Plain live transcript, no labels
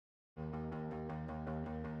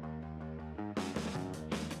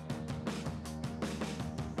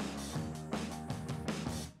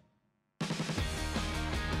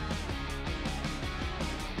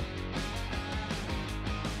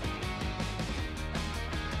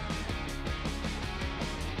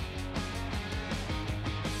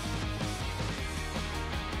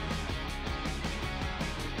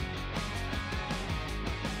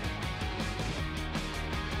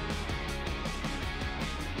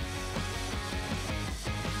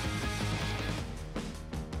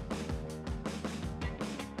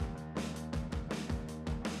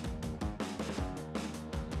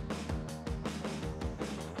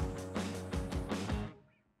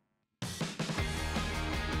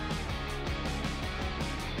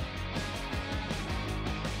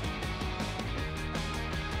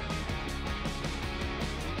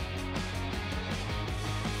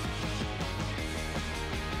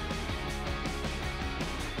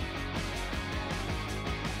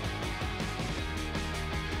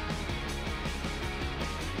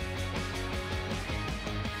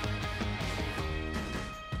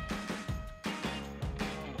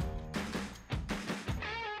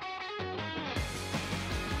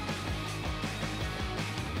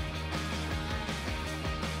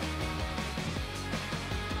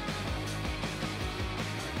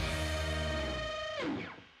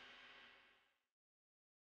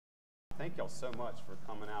Thank y'all so much for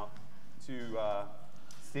coming out to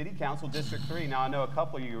City Council District 3. Now, I know a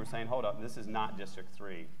couple of you were saying, hold up, this is not District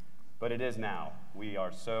 3, but it is now. We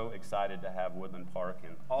are so excited to have Woodland Park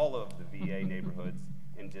and all of the VA neighborhoods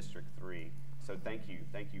in District 3. So thank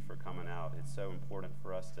you for coming out. It's so important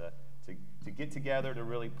for us to get together to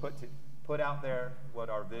really put out there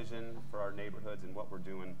what our vision for our neighborhoods and what we're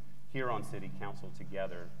doing here on City Council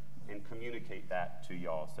together and communicate that to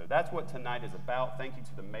y'all. So that's what tonight is about. Thank you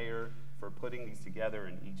to the mayor for putting these together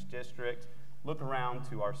in each district. Look around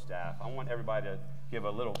to our staff. I want everybody to give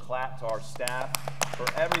a little clap to our staff for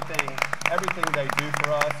everything they do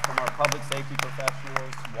for us, from our public safety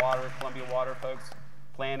professionals, water, Columbia Water folks,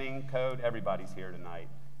 planning, code, everybody's here tonight.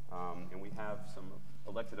 And we have some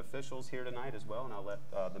elected officials here tonight as well, and I'll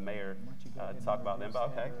let the mayor talk about them.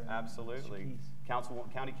 Okay, absolutely.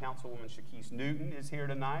 County Councilwoman Shakese Newton is here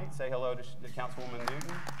tonight. Say hello to Councilwoman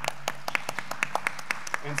Newton.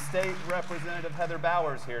 And State Representative Heather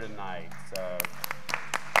Bowers here tonight. So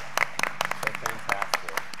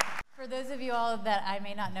fantastic. For those of you all that I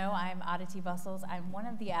may not know, I'm Aditi Bustles. I'm one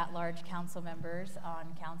of the at-large council members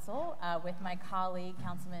on council with my colleague,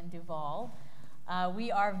 Councilman Duvall.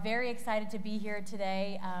 We are very excited to be here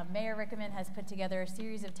today. Mayor Rickenmann has put together a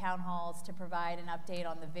series of town halls to provide an update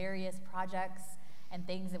on the various projects and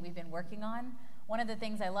things that we've been working on. One of the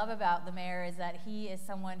things I love about the mayor is that he is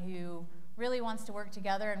someone who really wants to work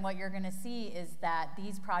together, and what you're going to see is that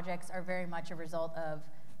these projects are very much a result of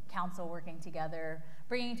council working together,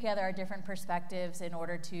 bringing together our different perspectives in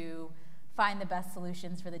order to find the best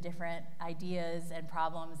solutions for the different ideas and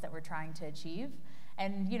problems that we're trying to achieve.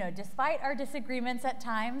 And, you know, despite our disagreements at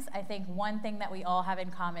times, I think one thing that we all have in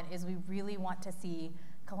common is we really want to see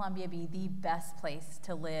Columbia be the best place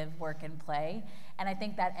to live, work, and play. And I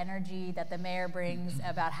think that energy that the mayor brings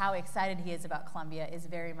about how excited he is about Columbia is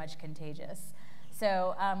very much contagious.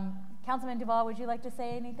 So, Councilman Duvall, would you like to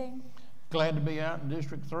say anything? Glad to be out in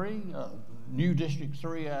District 3, new District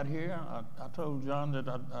 3 out here. I told John that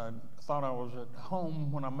I thought I was at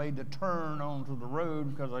home when I made the turn onto the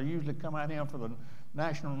road, because I usually come out here for the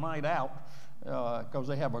National Night Out, because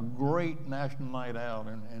they have a great National Night Out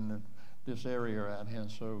in this area out here.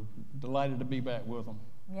 So delighted to be back with them.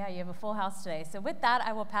 Yeah, you have a full house today. So with that,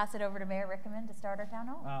 I will pass it over to Mayor Rickenmann to start our town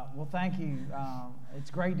hall. Well, thank you.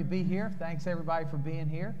 It's great to be here. Thanks everybody for being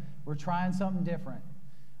here. We're trying something different.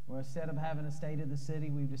 Well, instead of having a state of the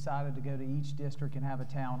city, we've decided to go to each district and have a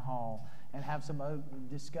town hall and have some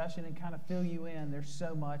discussion and kind of fill you in. There's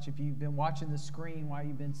so much. If you've been watching the screen while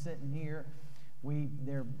you've been sitting here,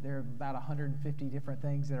 there are about 150 different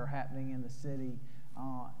things that are happening in the city,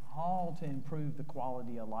 all to improve the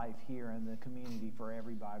quality of life here in the community for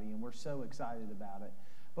everybody, and we're so excited about it.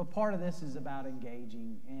 But part of this is about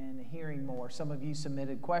engaging and hearing more. Some of you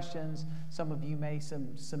submitted questions. Some of you may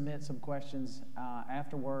submit some questions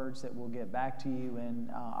afterwards that we'll get back to you, and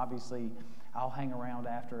obviously I'll hang around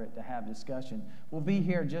after it to have discussion. We'll be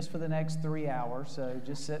here just for the next 3 hours, so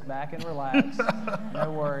just sit back and relax.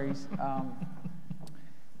 No worries.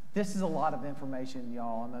 This is a lot of information,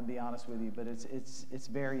 y'all, I'm going to be honest with you, but it's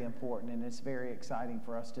very important, and it's very exciting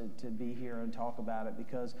for us to be here and talk about it,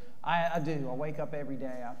 because I wake up every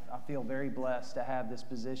day, I feel very blessed to have this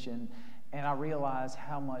position, and I realize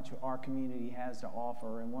how much our community has to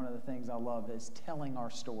offer, and one of the things I love is telling our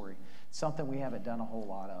story. It's something we haven't done a whole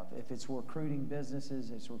lot of. If it's recruiting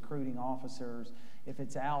businesses, it's recruiting officers, if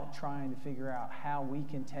it's out trying to figure out how we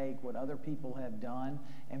can take what other people have done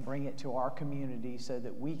and bring it to our community so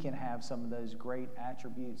that we can have some of those great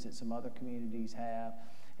attributes that some other communities have,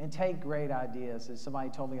 and take great ideas. As somebody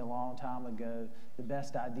told me a long time ago, the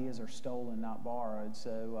best ideas are stolen, not borrowed.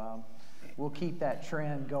 So we'll keep that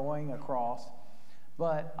trend going across.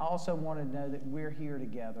 But I also want to know that we're here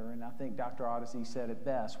together, and I think Dr. Odyssey said it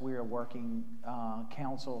best. We're a working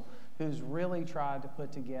council who's really tried to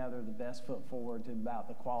put together the best foot forward about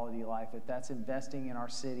the quality of life. If that's investing in our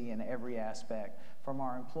city in every aspect, from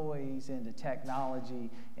our employees into technology,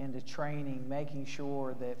 into training, making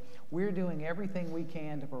sure that we're doing everything we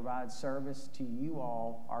can to provide service to you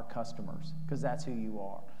all, our customers, because that's who you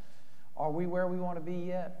are. Are we where we want to be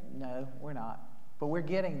yet? No, we're not. But we're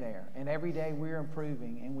getting there, and every day we're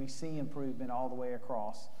improving, and we see improvement all the way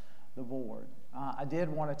across the board. I did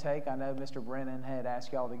want to I know Mr. Brennan had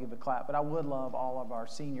asked y'all to give a clap, but I would love all of our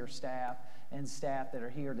senior staff and staff that are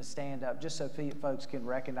here to stand up just so folks can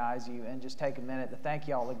recognize you, and just take a minute to thank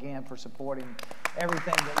y'all again for supporting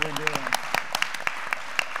everything that we're doing.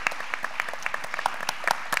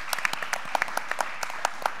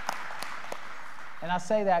 And I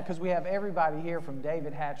say that because we have everybody here, from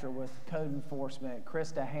David Hatcher with Code Enforcement,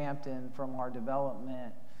 Krista Hampton from our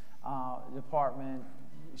Development Department,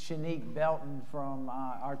 Shanique Belton from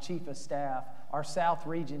our Chief of Staff, our South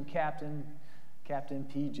Region Captain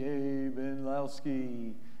P.J.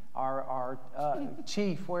 Benlowski, our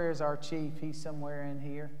Chief. Where is our Chief? He's somewhere in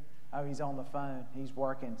here. Oh, he's on the phone. He's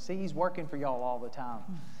working. See, he's working for y'all all the time.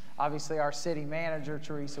 Obviously, our City Manager,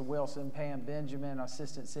 Teresa Wilson, Pam Benjamin,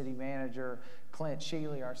 Assistant City Manager, Clint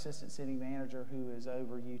Shealy, our Assistant City Manager, who is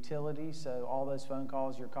over utilities. So all those phone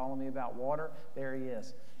calls you're calling me about water, there he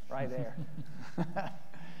is, right there.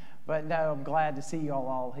 But no, I'm glad to see y'all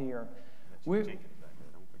all here. Don't forget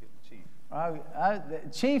the Chief. The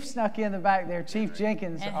Chief snuck in the back there. Chief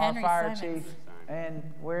Jenkins, and our Henry fire Simons. chief. And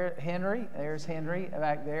where Henry, there's Henry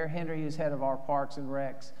back there. Henry is head of our Parks and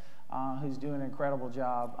Recs, who's doing an incredible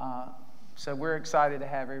job. So we're excited to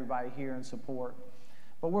have everybody here and support.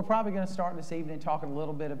 But we're probably going to start this evening talking a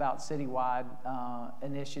little bit about citywide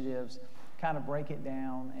initiatives, kind of break it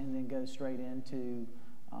down, and then go straight into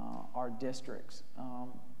our districts.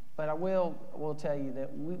 But I will tell you that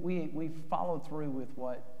we followed through with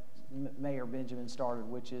what Mayor Benjamin started,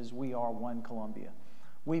 which is we are one Columbia.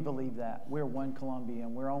 We believe that. We're one Columbia,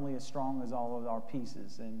 and we're only as strong as all of our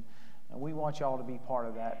pieces. And we want y'all to be part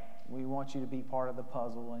of that. We want you to be part of the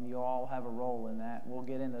puzzle, and you all have a role in that. We'll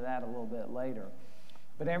get into that a little bit later.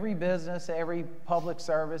 But every business, every public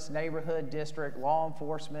service, neighborhood, district, law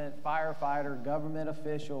enforcement, firefighter, government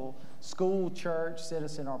official, school, church,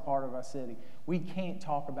 citizen are part of our city. We can't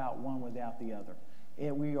talk about one without the other.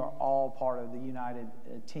 We are all part of the united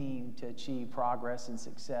team to achieve progress and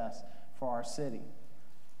success for our city.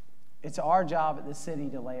 It's our job at the city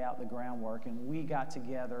to lay out the groundwork, and we got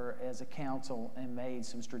together as a council and made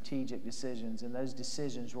some strategic decisions, and those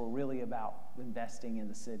decisions were really about investing in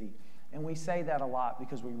the city. And we say that a lot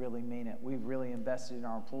because we really mean it. We've really invested in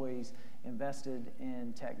our employees, invested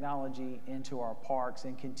in technology, into our parks,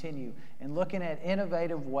 and continue. And looking at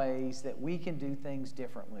innovative ways that we can do things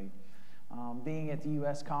differently. Being at the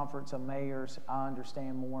U.S. Conference of Mayors, I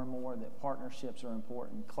understand more and more that partnerships are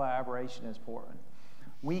important. Collaboration is important.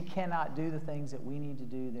 We cannot do the things that we need to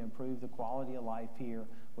do to improve the quality of life here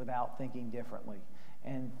without thinking differently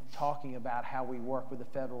and talking about how we work with the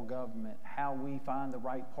federal government, how we find the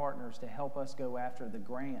right partners to help us go after the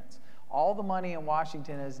grants. All the money in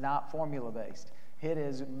Washington is not formula-based. It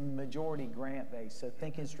is majority grant-based. So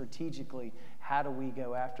thinking strategically, how do we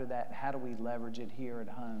go after that, and how do we leverage it here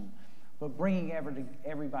at home? But bringing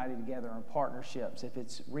everybody together in partnerships, if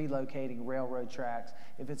it's relocating railroad tracks,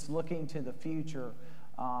 if it's looking to the future,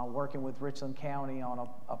 working with Richland County on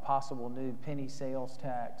a possible new penny sales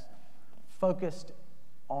tax, focused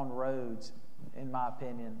on roads, in my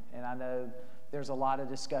opinion. And I know there's a lot of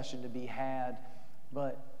discussion to be had,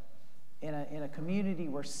 but in a community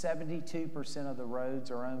where 72% of the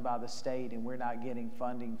roads are owned by the state and we're not getting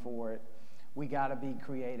funding for it, we got to be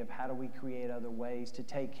creative. How do we create other ways to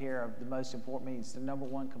take care of the most important needs? The number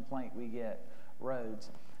one complaint we get,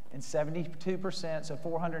 roads. And 72%, so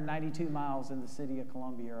 492 miles in the city of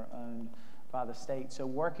Columbia are owned by the state. So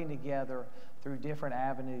working together through different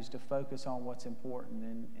avenues to focus on what's important.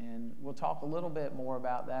 And we'll talk a little bit more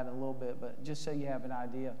about that in a little bit, but just so you have an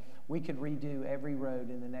idea, we could redo every road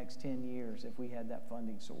in the next 10 years if we had that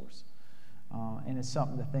funding source. And it's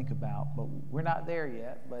something to think about. But we're not there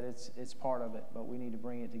yet, but it's part of it. But we need to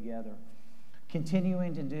bring it together.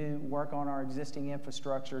 Continuing to work on our existing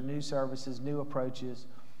infrastructure, new services, new approaches.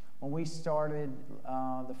 When we started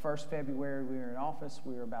the first February we were in office,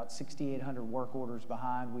 we were about 6,800 work orders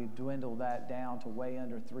behind. We've dwindled that down to way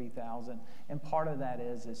under 3,000. And part of that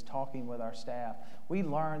is talking with our staff. We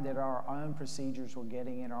learned that our own procedures were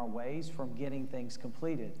getting in our ways from getting things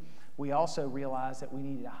completed. We also realized that we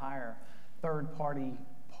needed to hire third-party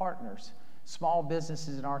partners, small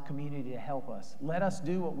businesses in our community to help us. Let us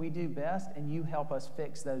do what we do best, and you help us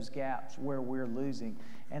fix those gaps where we're losing.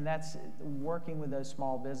 And that's working with those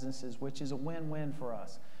small businesses, which is a win-win for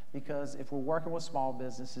us. Because if we're working with small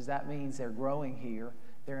businesses, that means they're growing here,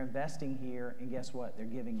 they're investing here, and guess what? They're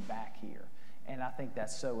giving back here. And I think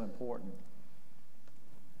that's so important.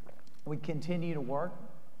 We continue to work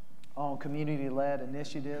on community-led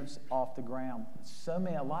initiatives off the ground.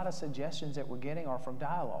 A lot of suggestions that we're getting are from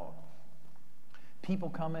dialogue. People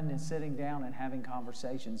coming and sitting down and having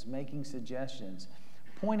conversations, making suggestions,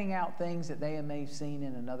 pointing out things that they may have seen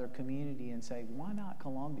in another community and say, why not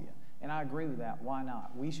Columbia? And I agree with that. Why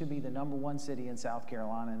not? We should be the #1 city in South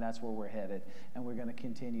Carolina, and that's where we're headed, and we're going to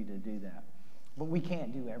continue to do that. But we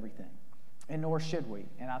can't do everything, and nor should we.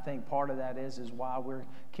 And I think part of that is why we're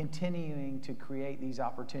continuing to create these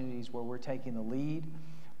opportunities where we're taking the lead,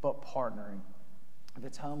 but partnering. If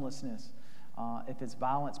it's homelessness, if it's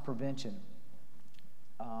violence prevention,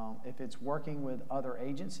 if it's working with other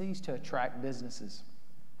agencies to attract businesses.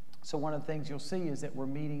 So one of the things you'll see is that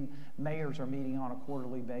mayors are meeting on a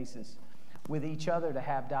quarterly basis with each other to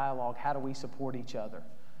have dialogue. How do we support each other?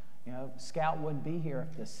 You know, Scout wouldn't be here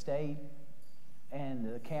if the state and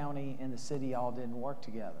the county and the city all didn't work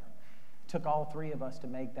together. It took all three of us to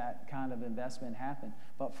make that kind of investment happen.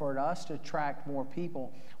 But for us to attract more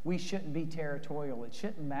people, we shouldn't be territorial. It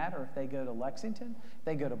shouldn't matter if they go to Lexington,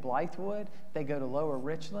 they go to Blythewood, they go to Lower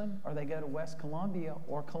Richland, or they go to West Columbia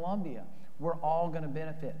or Columbia. We're all going to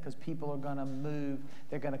benefit because people are going to move.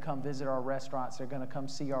 They're going to come visit our restaurants. They're going to come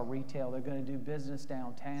see our retail. They're going to do business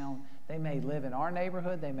downtown. They may live in our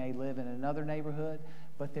neighborhood. They may live in another neighborhood,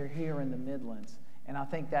 but they're here in the Midlands. And I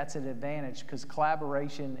think that's an advantage because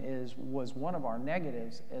collaboration was one of our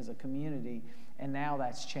negatives as a community, and now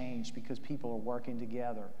that's changed because people are working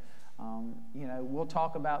together. You know, we'll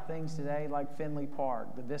talk about things today like Finley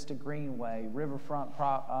Park, the Vista Greenway, Riverfront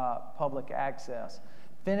public access,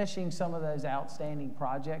 finishing some of those outstanding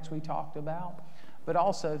projects we talked about, but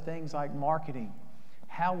also things like marketing,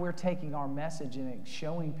 how we're taking our message and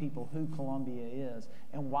showing people who Columbia is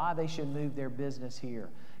and why they should move their business here.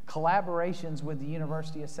 Collaborations with the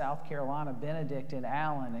University of South Carolina, Benedict and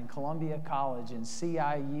Allen and Columbia College and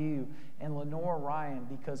CIU and Lenore Ryan,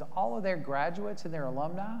 because all of their graduates and their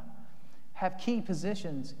alumni have key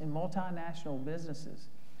positions in multinational businesses.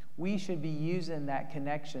 We should be using that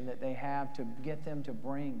connection that they have to get them to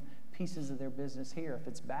bring pieces of their business here. If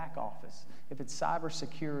it's back office, if it's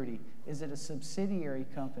cybersecurity, is it a subsidiary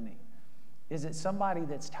company? Is it somebody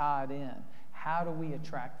that's tied in? How do we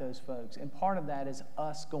attract those folks? And part of that is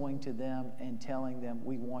us going to them and telling them,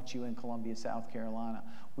 we want you in Columbia, South Carolina.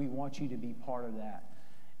 We want you to be part of that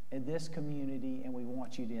in this community, and we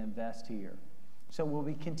want you to invest here. So we'll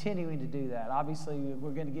be continuing to do that. Obviously,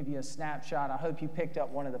 we're going to give you a snapshot. I hope you picked up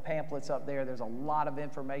one of the pamphlets up there. There's a lot of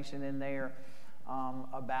information in there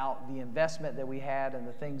about the investment that we had and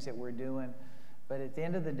the things that we're doing. But at the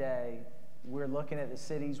end of the day, we're looking at the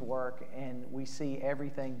city's work, and we see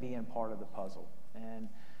everything being part of the puzzle. And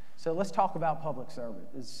so let's talk about public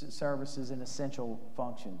services and essential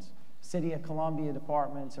functions. City of Columbia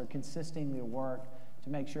departments are consistently work to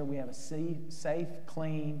make sure we have a safe,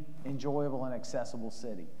 clean, enjoyable, and accessible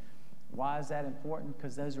city. Why is that important?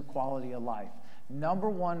 Because those are quality of life. Number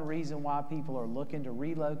one reason why people are looking to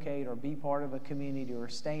relocate or be part of a community or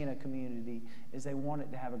stay in a community is they want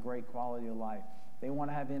it to have a great quality of life. They want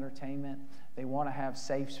to have entertainment. They want to have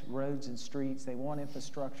safe roads and streets. They want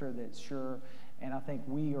infrastructure that's sure. And I think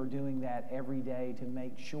we are doing that every day to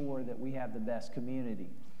make sure that we have the best community.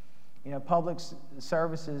 You know, public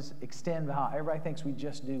services extend behind. Everybody thinks we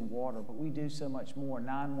just do water, but we do so much more.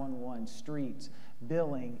 911, streets,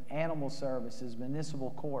 billing, animal services, municipal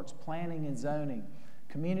courts, planning and zoning,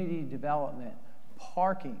 community development,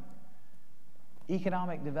 parking,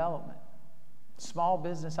 economic development, small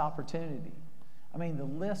business opportunity. I mean, the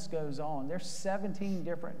list goes on. There's 17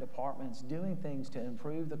 different departments doing things to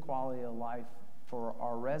improve the quality of life for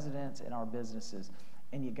our residents and our businesses.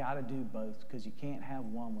 And you got to do both because you can't have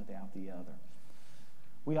one without the other.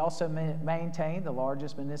 We also maintain the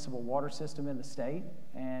largest municipal water system in the state,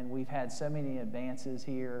 and we've had so many advances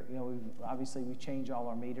here. You know, we've changed all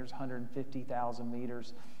our meters, 150,000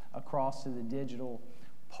 meters across to the digital.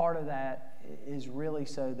 Part of that is really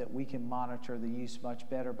so that we can monitor the use much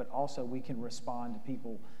better, but also we can respond to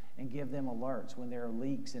people and give them alerts when there are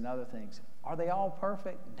leaks and other things. Are they all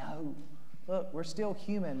perfect? No. Look, we're still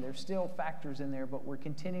human. There's still factors in there, but we're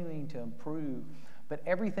continuing to improve. But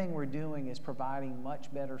everything we're doing is providing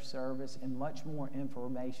much better service and much more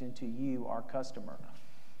information to you, our customer.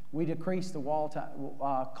 We decreased the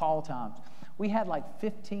call times. We had like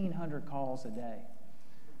 1,500 calls a day.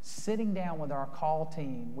 Sitting down with our call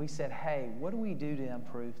team, we said, hey, what do we do to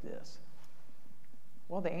improve this?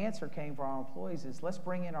 Well, the answer came from our employees is let's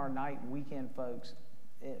bring in our night and weekend folks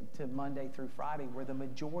to Monday through Friday where the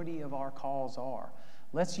majority of our calls are.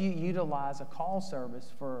 Let's utilize a call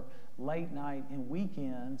service for late night and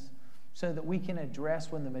weekends so that we can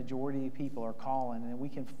address when the majority of people are calling, and we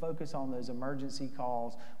can focus on those emergency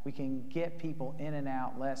calls. We can get people in and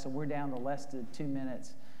out less, so we're down to less than 2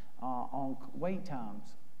 minutes on wait times.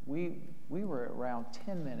 We were around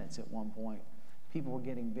 10 minutes at one point. People were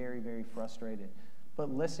getting very, very frustrated. But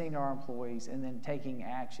listening to our employees and then taking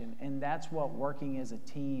action. And that's what working as a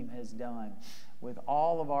team has done. With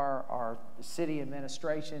all of our city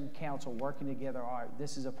administration, council working together, all right,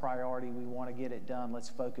 this is a priority. We want to get it done. Let's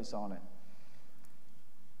focus on it.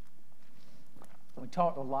 We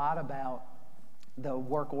talked a lot about the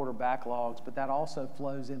work order backlogs, but that also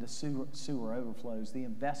flows into sewer overflows, the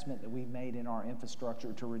investment that we made in our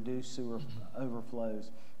infrastructure to reduce sewer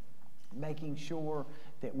overflows. Making sure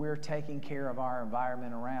that we're taking care of our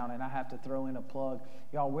environment around. And I have to throw in a plug.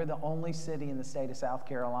 Y'all, we're the only city in the state of South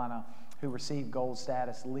Carolina who received gold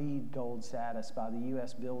status, LEED gold status by the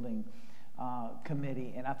U.S. Building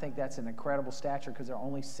Committee. And I think that's an incredible stature because there are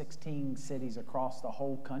only 16 cities across the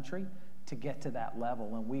whole country to get to that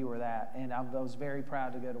level, and we were that. And I was very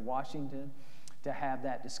proud to go to Washington to have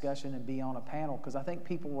that discussion and be on a panel, because I think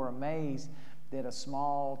people were amazed that a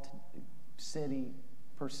small city,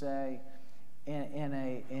 per se,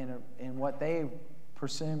 in what they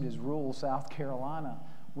presumed as rural South Carolina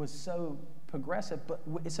was so progressive. But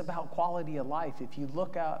it's about quality of life. If you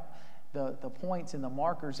look at the points and the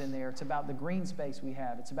markers in there, it's about the green space we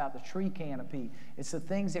have. It's about the tree canopy. It's the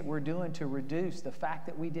things that we're doing to reduce the fact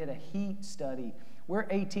that we did a heat study. We're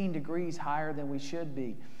 18 degrees higher than we should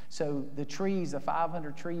be. So the trees, the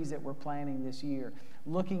 500 trees that we're planting this year,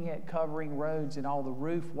 looking at covering roads and all the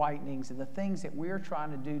roof whitenings and the things that we're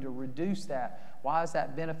trying to do to reduce that. Why is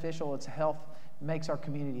that beneficial? It's health, makes our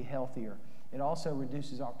community healthier. It also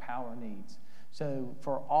reduces our power needs. So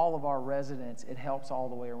for all of our residents, it helps all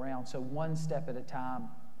the way around. So one step at a time,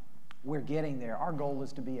 we're getting there. Our goal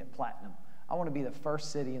is to be at platinum. I want to be the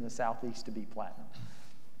first city in the Southeast to be platinum.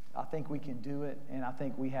 I think we can do it, and I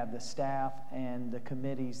think we have the staff and the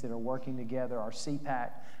committees that are working together, our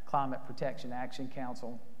CPAC, Climate Protection Action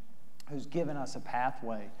Council, who's given us a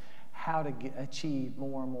pathway, how to achieve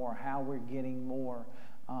more and more, how we're getting more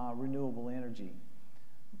renewable energy.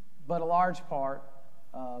 But a large part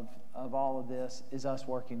of all of this is us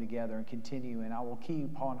working together and continuing. I will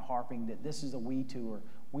keep on harping that this is a we tour.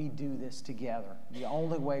 We do this together. The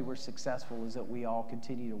only way we're successful is that we all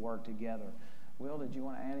continue to work together. Will, did you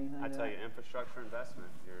want to add anything? I tell you, infrastructure investment.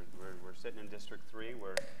 We're sitting in District 3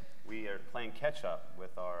 where we are playing catch up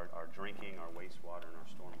with our drinking, our wastewater, and our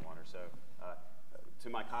stormwater. So to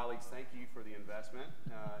my colleagues, thank you for the investment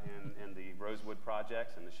in the Rosewood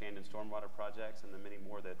projects and the Shandon stormwater projects and the many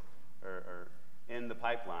more that are in the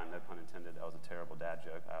pipeline. No pun intended. That was a terrible dad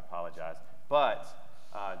joke. I apologize. But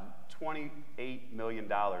 $28 million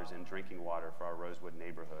in drinking water for our Rosewood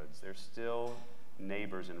neighborhoods. There's still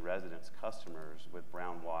neighbors and residents, customers with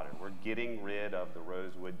brown water. We're getting rid of the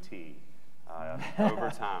Rosewood tea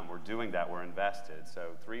over time. We're doing that. We're invested. So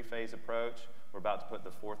 3-phase approach. We're about to put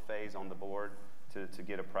the 4th phase on the board to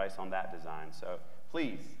get a price on that design. So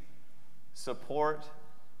please support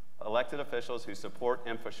elected officials who support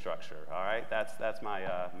infrastructure. All right, that's my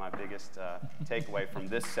biggest takeaway from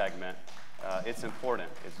this segment. It's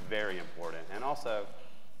important. It's very important, and also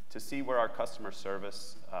to see where our customer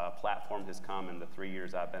service platform has come in the 3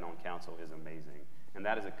 years I've been on council is amazing. And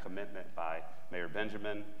that is a commitment by Mayor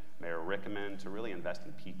Benjamin, Mayor Rickenmann to really invest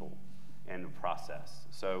in people and the process.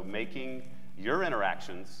 So making your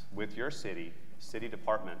interactions with your city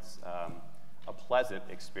departments, a pleasant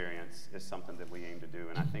experience is something that we aim to do.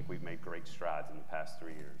 And I think we've made great strides in the past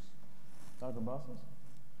 3 years. Dr. Bustles,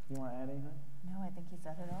 you want to add anything? No, I think he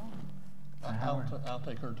said it all. I'll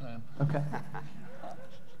take her time. Okay.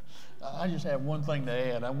 I just have one thing to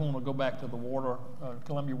add. I want to go back to the water,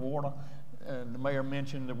 Columbia Water. And the mayor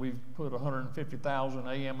mentioned that we've put 150,000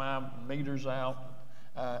 AMI meters out.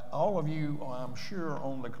 All of you, I'm sure,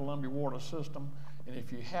 on the Columbia Water system. And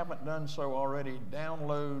if you haven't done so already,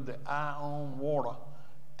 download the I Own Water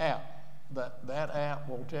app. That app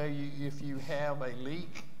will tell you if you have a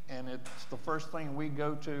leak, and it's the first thing we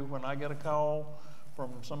go to when I get a call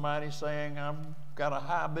from somebody saying I've got a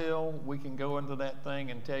high bill. We can go into that thing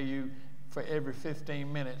and tell you for every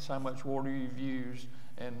 15 minutes how much water you've used,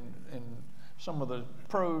 and some of the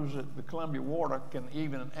pros at the Columbia Water can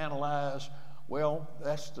even analyze, well,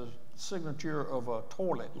 that's the signature of a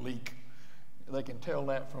toilet leak. They can tell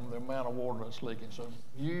that from the amount of water that's leaking. So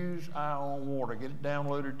use I Own Water. Get it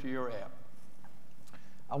downloaded to your app.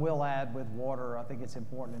 I will add with water, I think it's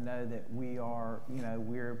important to know that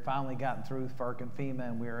we're finally gotten through FERC and FEMA,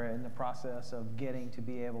 and we're in the process of getting to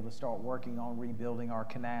be able to start working on rebuilding our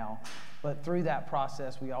canal. But through that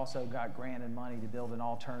process, we also got granted money to build an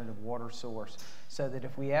alternative water source so that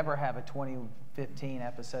if we ever have a 2015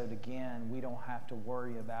 episode again, we don't have to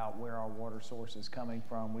worry about where our water source is coming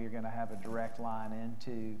from. We're going to have a direct line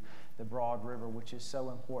into the Broad River, which is so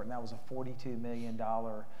important. That was a $42 million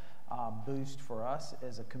boost for us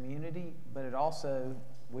as a community, but it also,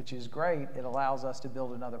 which is great, it allows us to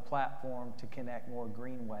build another platform to connect more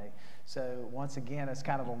Greenway. So once again, it's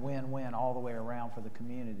kind of a win-win all the way around for the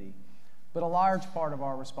community. But a large part of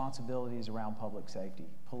our responsibility is around public safety,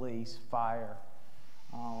 police, fire.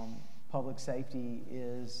 Public safety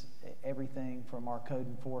is everything from our code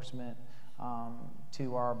enforcement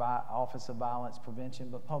to our Office of Violence Prevention,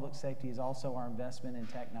 but public safety is also our investment in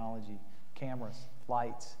technology, cameras,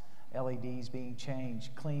 lights, LEDs being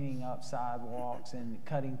changed, cleaning up sidewalks and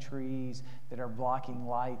cutting trees that are blocking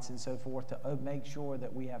lights and so forth to make sure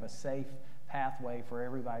that we have a safe pathway for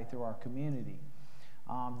everybody through our community.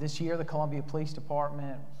 This year, the Columbia Police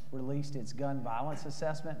Department released its gun violence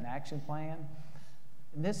assessment and action plan.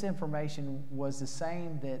 And this information was the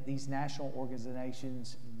same that these national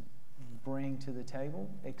organizations bring to the table,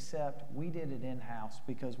 except we did it in-house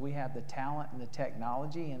because we have the talent and the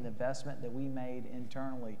technology and the investment that we made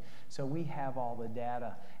internally. So we have all the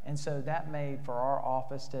data. And so that made for our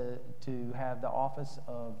office to have the Office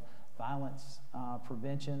of Violence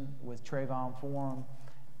Prevention with Trayvon Forum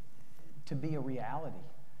to be a reality.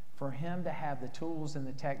 For him to have the tools and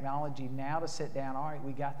the technology now to sit down, all right,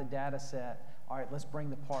 we got the data set, all right, let's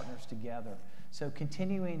bring the partners together. So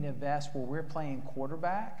continuing to invest where we're playing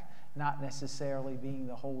quarterback, not necessarily being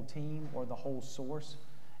the whole team or the whole source.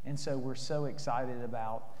 And so we're so excited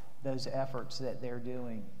about those efforts that they're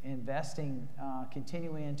doing. Investing,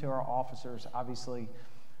 continuing into our officers, obviously,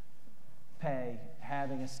 pay,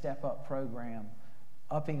 having a step-up program,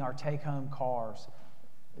 upping our take-home cars,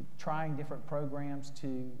 trying different programs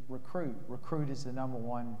to recruit. Recruit is the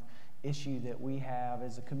 #1 issue that we have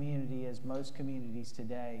as a community, as most communities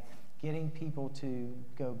today. Getting people to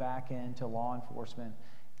go back into law enforcement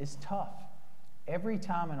is tough. Every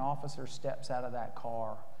time an officer steps out of that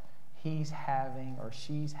car, he's having or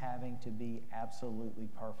she's having to be absolutely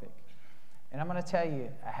perfect. And I'm going to tell you,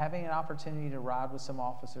 having an opportunity to ride with some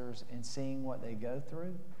officers and seeing what they go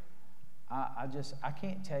through, I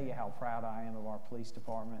can't tell you how proud I am of our police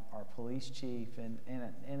department, our police chief, and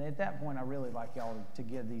at that point, I really like y'all to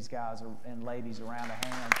give these guys and ladies a round of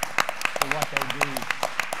hand for what they do.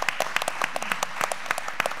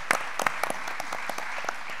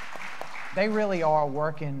 They really are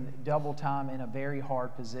working double time in a very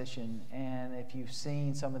hard position, and if you've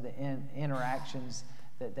seen some of the interactions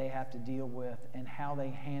that they have to deal with and how they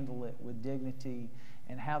handle it with dignity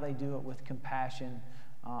and how they do it with compassion,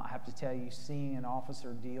 I have to tell you, seeing an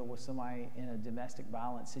officer deal with somebody in a domestic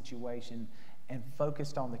violence situation and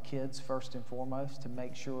focused on the kids first and foremost to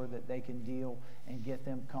make sure that they can deal and get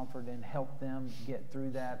them comfort and help them get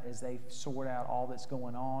through that as they sort out all that's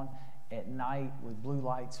going on at night with blue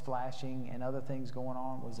lights flashing and other things going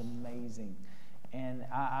on was amazing. And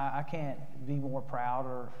I can't be more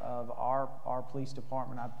prouder of our police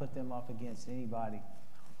department. I'd put them up against anybody.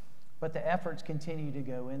 But the efforts continue to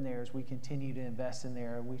go in there as we continue to invest in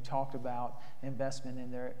there. We've talked about investment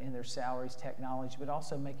in their salaries, technology, but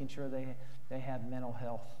also making sure they have mental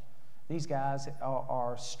health. These guys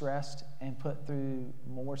are stressed and put through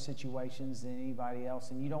more situations than anybody else,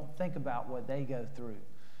 and you don't think about what they go through.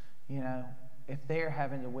 You know, if they're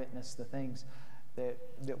having to witness the things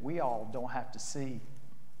that we all don't have to see,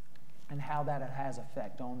 and how that has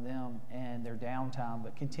effect on them and their downtime,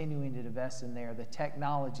 but continuing to invest in there, the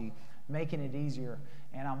technology, making it easier.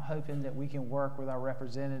 And I'm hoping that we can work with our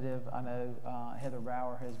representative. I know Heather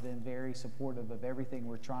Bauer has been very supportive of everything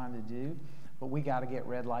we're trying to do, but we got to get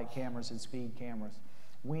red light cameras and speed cameras.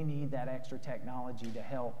 We need that extra technology to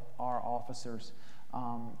help our officers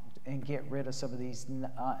and get rid of some of these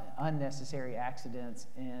unnecessary accidents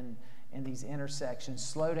in these intersections,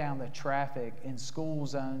 slow down the traffic in school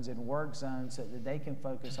zones and work zones so that they can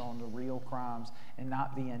focus on the real crimes and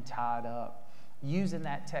not being tied up. Using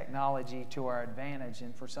that technology to our advantage,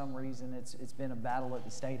 and for some reason it's been a battle at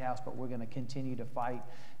the State House, but we're going to continue to fight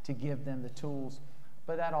to give them the tools.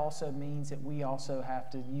 But that also means that we also have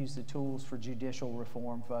to use the tools for judicial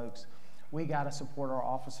reform, folks. We got to support our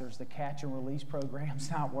officers. The catch and release program's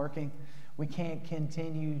not working. We can't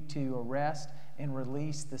continue to arrest and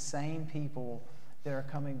release the same people that are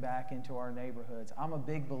coming back into our neighborhoods. I'm a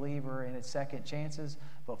big believer in its second chances,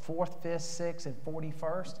 but 4th, 5th, 6th, and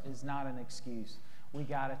 41st is not an excuse. We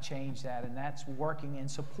got to change that, and that's working and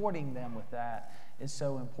supporting them with that is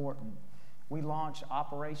so important. We launched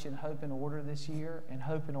Operation Hope and Order this year, and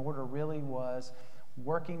Hope and Order really was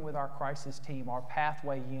working with our crisis team, our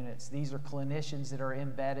pathway units. These are clinicians that are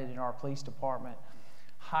embedded in our police department,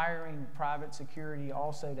 hiring private security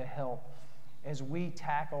also to help as we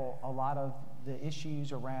tackle a lot of the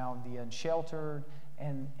issues around the unsheltered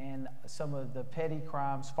and some of the petty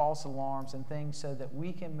crimes, false alarms and things, so that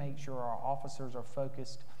we can make sure our officers are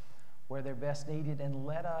focused where they're best needed, and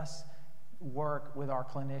let us work with our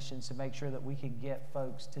clinicians to make sure that we can get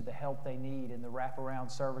folks to the help they need and the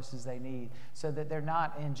wraparound services they need, so that they're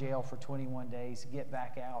not in jail for 21 days, get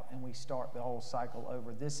back out, and we start the whole cycle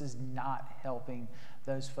over. This is not helping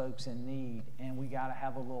those folks in need, and we got to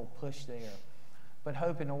have a little push there. But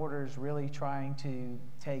Hope in Order is really trying to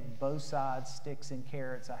take both sides, sticks and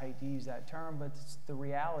carrots. I hate to use that term, but the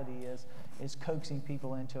reality is coaxing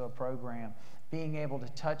people into a program, being able to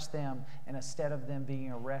touch them, and instead of them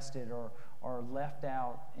being arrested or left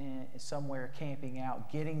out somewhere camping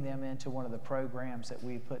out, getting them into one of the programs that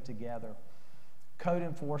we've put together. Code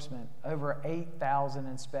enforcement, over 8,000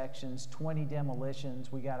 inspections, 20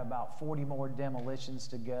 demolitions. We got about 40 more demolitions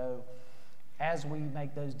to go. As we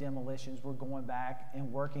make those demolitions, we're going back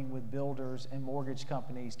and working with builders and mortgage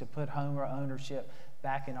companies to put home ownership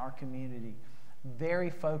back in our community.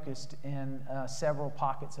 Very focused in several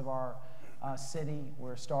pockets of our city.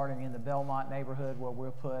 We're starting in the Belmont neighborhood, where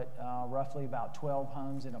we'll put roughly about 12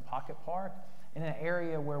 homes in a pocket park in an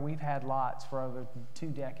area where we've had lots for over 2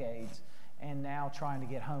 decades, and now trying to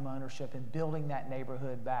get home ownership and building that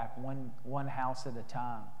neighborhood back one house at a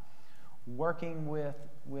time. Working with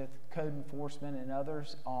code enforcement and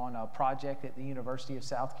others on a project at the University of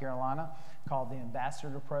South Carolina called the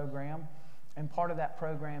Ambassador Program. And part of that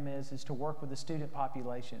program is to work with the student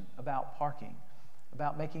population about parking,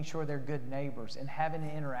 about making sure they're good neighbors and having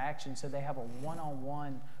an interaction so they have a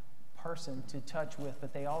one-on-one person to touch with,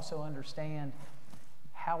 but they also understand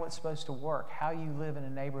how it's supposed to work, how you live in a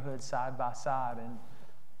neighborhood side by side. And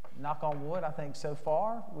knock on wood, I think so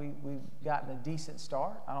far we've gotten a decent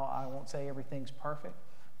start. I won't say everything's perfect,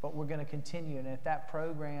 but we're going to continue. And if that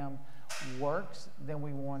program works, then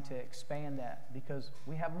we want to expand that, because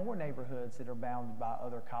we have more neighborhoods that are bounded by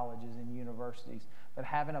other colleges and universities. But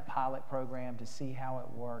having a pilot program to see how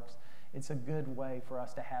it works, it's a good way for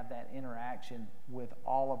us to have that interaction with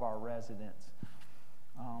all of our residents.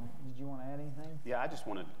 Did you want to add anything? Yeah, I just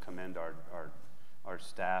want to commend our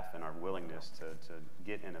staff and our willingness to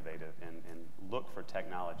get innovative and look for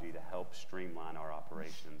technology to help streamline our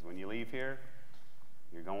operations. When you leave here,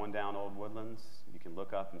 you're going down Old Woodlands, you can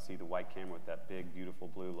look up and see the white camera with that big, beautiful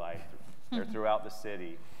blue light. They're throughout the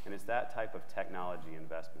city, and it's that type of technology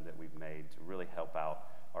investment that we've made to really help out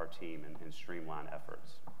our team and streamline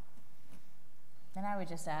efforts. And I would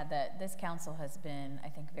just add that this council has been, I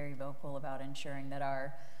think, very vocal about ensuring that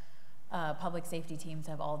our public safety teams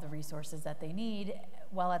have all the resources that they need,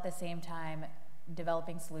 while at the same time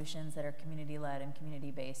developing solutions that are community-led and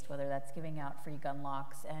community-based, whether that's giving out free gun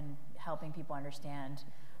locks and helping people understand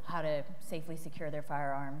how to safely secure their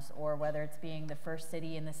firearms, or whether it's being the first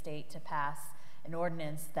city in the state to pass an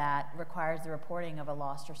ordinance that requires the reporting of a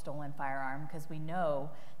lost or stolen firearm, because we know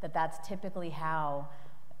that that's typically how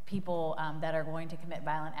people that are going to commit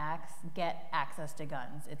violent acts get access to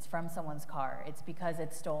guns. It's from someone's car. It's because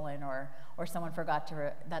it's stolen, or someone forgot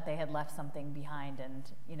that they had left something behind, and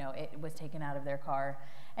it was taken out of their car.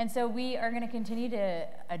 And so we are going to continue to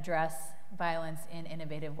address violence in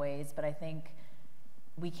innovative ways, but I think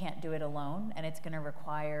we can't do it alone, and it's going to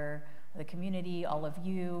require the community, all of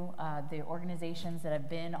you, the organizations that have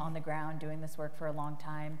been on the ground doing this work for a long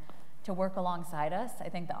time, to work alongside us. I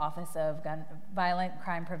think the Office of Violent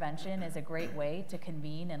Crime Prevention is a great way to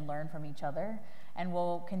convene and learn from each other, and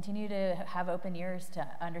we'll continue to have open ears to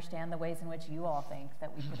understand the ways in which you all think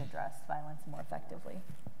that we could address violence more effectively.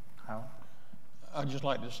 How? I'd just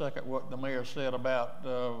like to second what the mayor said about,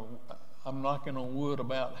 I'm knocking on wood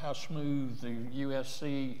about how smooth the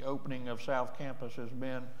USC opening of South Campus has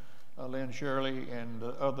been. Lynn Shirley and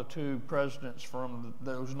the other 2 presidents from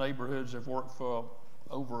those neighborhoods have worked for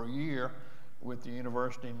over a year with the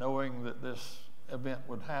university, knowing that this event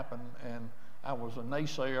would happen, and I was a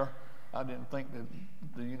naysayer. I didn't think that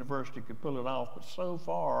the university could pull it off, but so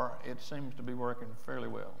far it seems to be working fairly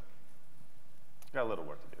well. Got a little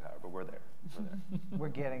work to do, Howard, but we're there. We're there. We're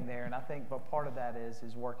getting there, and I think, but part of that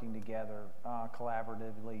is working together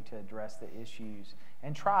collaboratively to address the issues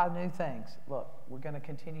and try new things. Look, we're going to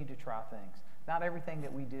continue to try things. Not everything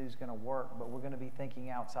that we do is going to work, but we're going to be thinking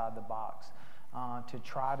outside the box to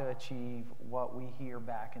try to achieve what we hear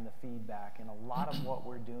back in the feedback. And a lot of what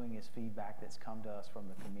we're doing is feedback that's come to us from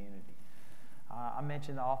the community. I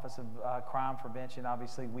mentioned the Office of Crime Prevention.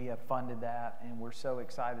 Obviously, we have funded that, and we're so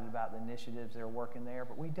excited about the initiatives that are working there.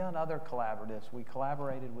 But we've done other collaboratives. We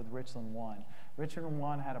collaborated with Richland One. Richland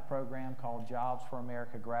One had a program called Jobs for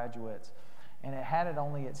America Graduates, and it had it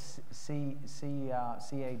only at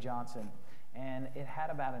C.A. Johnson. And it had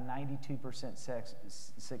about a 92%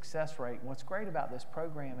 success rate. And what's great about this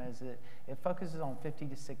program is that it focuses on 50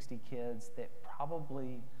 to 60 kids that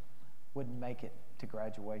probably wouldn't make it to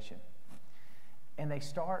graduation. And they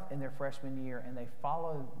start in their freshman year, and they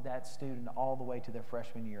follow that student all the way to their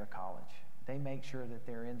freshman year of college. They make sure that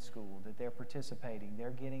they're in school, that they're participating,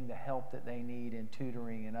 they're getting the help that they need in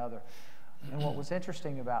tutoring and other. And what was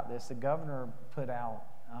interesting about this, the governor put out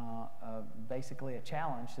basically a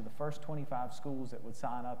challenge to the first 25 schools that would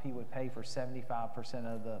sign up. He would pay for 75%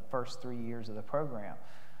 of the first 3 years of the program.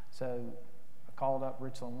 So I called up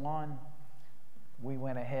Richland 1. We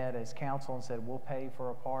went ahead as council and said, we'll pay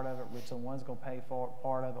for a part of it. Richland 1's going to pay for a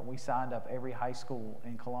part of it. We signed up every high school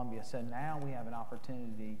in Columbia. So now we have an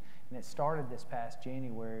opportunity, and it started this past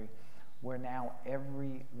January, where now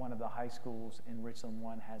every one of the high schools in Richland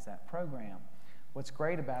 1 has that program. What's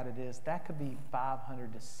great about it is that could be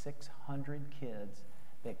 500 to 600 kids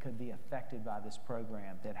that could be affected by this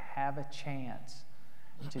program, that have a chance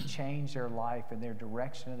to change their life and their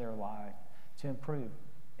direction of their life to improve.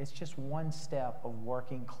 It's just one step of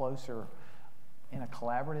working closer in a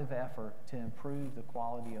collaborative effort to improve the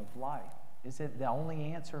quality of life. Is it the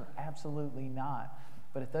only answer? Absolutely not.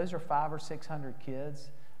 But if those are 500 or 600 kids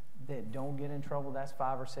that don't get in trouble, that's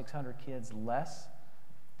 500 or 600 kids less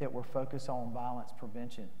that we're focused on violence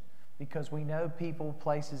prevention. Because we know people,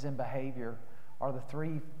 places, and behavior are the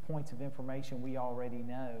 3 points of information we already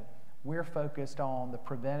know. We're focused on the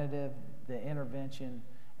preventative, the intervention,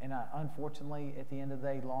 and unfortunately, at the end of the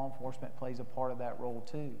day, law enforcement plays a part of that role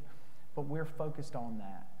too. But we're focused on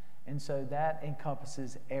that. And so that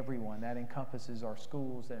encompasses everyone. That encompasses our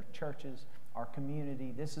schools, our churches, our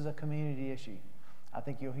community. This is a community issue. I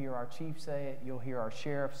think you'll hear our chief say it. You'll hear our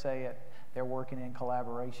sheriff say it. They're working in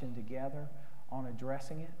collaboration together on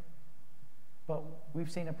addressing it. But we've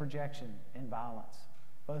seen a projection in violence,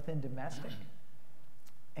 both in domestic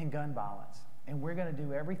and gun violence. And we're going to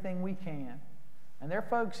do everything we can. And there are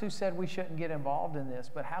folks who said we shouldn't get involved in this,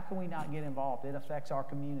 but how can we not get involved? It affects our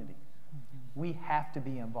community. We have to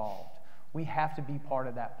be involved. We have to be part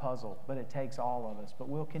of that puzzle, but it takes all of us. But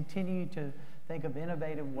we'll continue to think of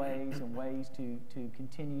innovative ways and ways to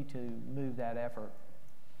continue to move that effort.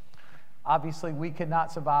 Obviously, we could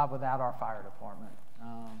not survive without our fire department.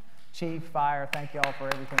 Chief, Fire, thank you all for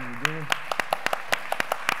everything you do. We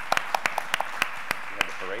have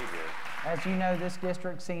a parade here. As you know, this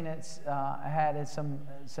district had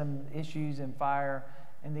some issues in fire,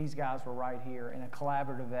 and these guys were right here in a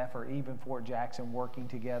collaborative effort, even Fort Jackson working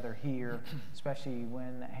together here, especially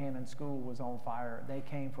when Hammond School was on fire. They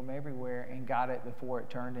came from everywhere and got it before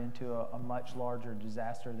it turned into a much larger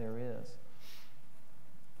disaster there is.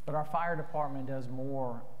 But our fire department does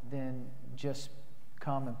more than just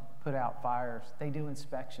come and put out fires. They do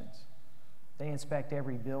inspections. They inspect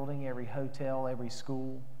every building, every hotel, every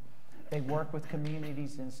school. They work with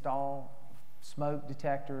communities to install smoke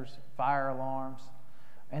detectors, fire alarms,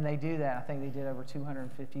 and they do that. I think they did over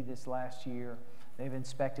 250 this last year. They've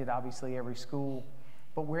inspected, obviously, every school,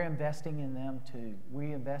 but we're investing in them too.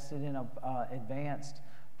 We invested in an advanced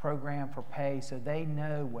program for pay so they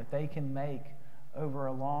know what they can make over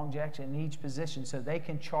a long section in each position so they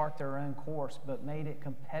can chart their own course, but made it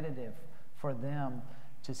competitive for them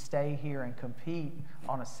to stay here and compete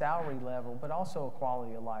on a salary level, but also a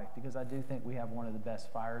quality of life, because I do think we have one of the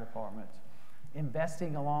best fire departments.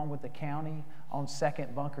 Investing along with the county on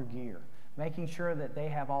second bunker gear, making sure that they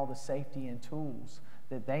have all the safety and tools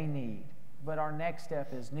that they need. But our next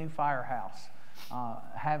step is new firehouse,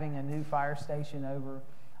 having a new fire station over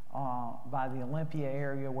by the Olympia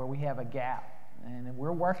area where we have a gap. And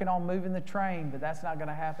we're working on moving the train, but that's not going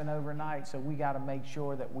to happen overnight, so we got to make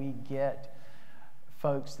sure that we get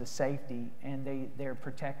folks the safety and they're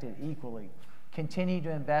protected equally. Continue to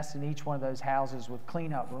invest in each one of those houses with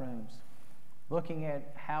cleanup rooms. Looking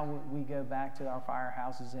at how we go back to our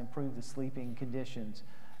firehouses and improve the sleeping conditions,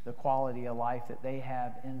 the quality of life that they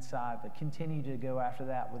have inside, but continue to go after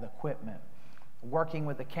that with equipment. Working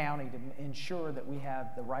with the county to ensure that we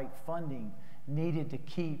have the right funding needed to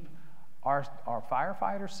keep our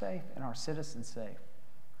firefighters safe and our citizens safe.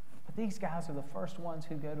 But these guys are the first ones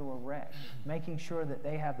who go to a wreck, making sure that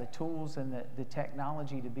they have the tools and the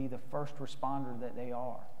technology to be the first responder that they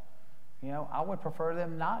are. You know, I would prefer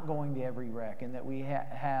them not going to every wreck, and that we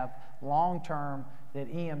have long-term that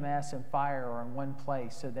EMS and fire are in one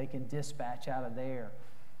place so they can dispatch out of there.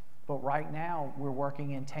 But right now, we're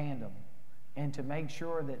working in tandem. And to make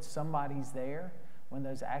sure that somebody's there when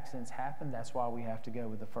those accidents happen, that's why we have to go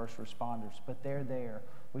with the first responders. But they're there.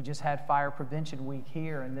 We just had Fire Prevention Week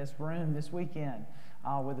here in this room this weekend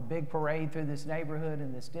with a big parade through this neighborhood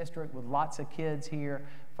and this district with lots of kids here,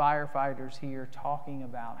 firefighters here, talking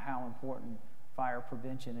about how important fire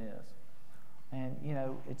prevention is. And, you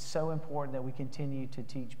know, it's so important that we continue to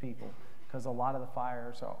teach people, because a lot of the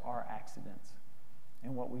fires are accidents.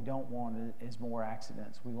 And what we don't want is more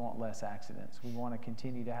accidents. We want less accidents. We want to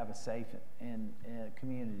continue to have a safe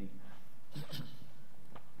community.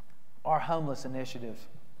 Our homeless initiative.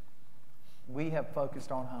 We have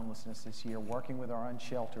focused on homelessness this year, working with our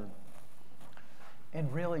unsheltered.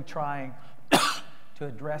 and really trying to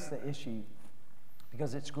address the issue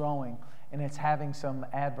because it's growing and it's having some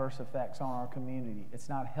adverse effects on our community. It's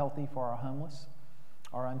not healthy for our homeless,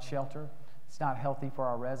 our unsheltered. It's not healthy for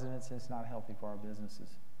our residents. It's not healthy for our businesses.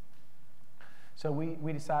 So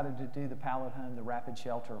we decided to do the pallet home, the rapid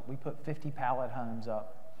shelter. We put 50 pallet homes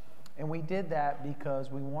up. And we did that because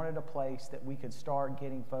we wanted a place that we could start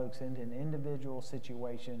getting folks into an individual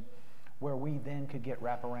situation where we then could get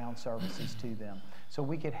wraparound services to them. So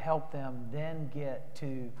we could help them then get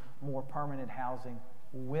to more permanent housing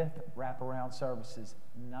with wraparound services.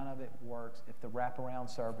 None of it works if the wraparound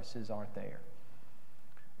services aren't there.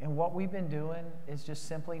 And what we've been doing is just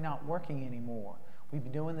simply not working anymore. We've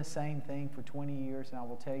been doing the same thing for 20 years, and I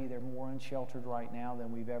will tell you they're more unsheltered right now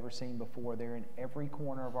than we've ever seen before. They're in every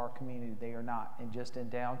corner of our community. They are not just in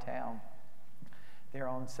downtown. They're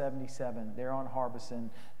on 77. They're on Harbison.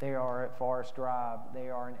 They are at Forest Drive. They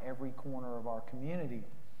are in every corner of our community.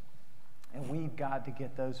 And we've got to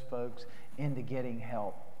get those folks into getting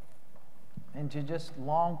help. And to just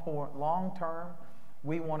long term,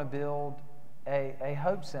 we want to build a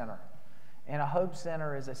Hope Center. And a Hope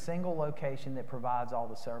Center is a single location that provides all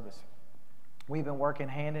the service. We've been working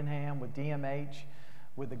hand in hand with DMH,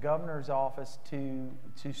 with the governor's office to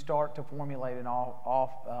start to formulate an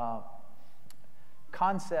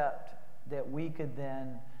concept that we could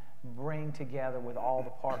then bring together with all the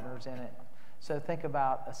partners in it. So think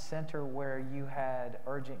about a center where you had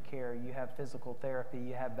urgent care, you have physical therapy,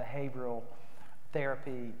 you have behavioral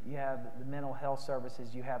therapy, you have the mental health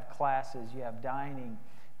services, you have classes, you have dining,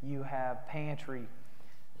 you have pantry,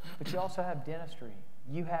 but you also have dentistry.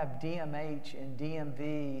 You have DMH and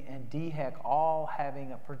DMV and DHEC all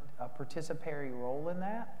having a participatory role in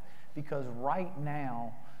that, because right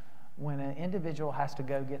now, when an individual has to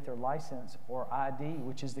go get their license or ID,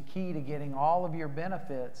 which is the key to getting all of your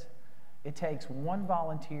benefits, it takes one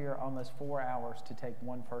volunteer almost 4 hours to take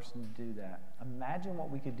one person to do that. Imagine what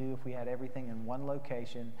we could do if we had everything in one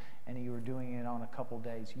location and you were doing it on a couple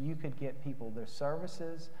days. You could get people their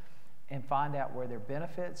services and find out where their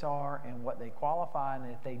benefits are and what they qualify,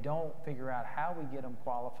 and if they don't, figure out how we get them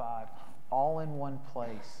qualified all in one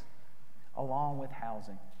place, along with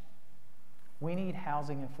housing. We need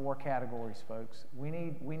housing in 4 categories, folks. We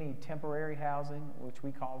need temporary housing, which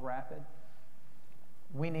we call rapid.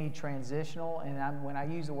 We need transitional, and when I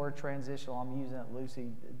use the word transitional, I'm using it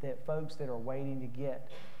loosely, that folks that are waiting to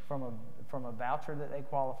get from a voucher that they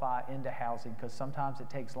qualify into housing, because sometimes it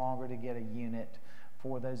takes longer to get a unit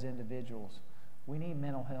for those individuals. We need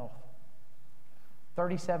mental health.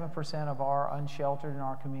 37% of our unsheltered in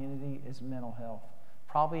our community is mental health.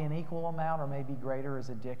 Probably an equal amount or maybe greater is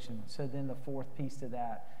addiction. So then the 4th piece to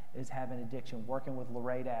that is having addiction, working with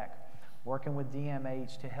LRADAC, working with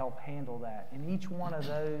DMH to help handle that. And each one of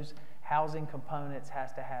those housing components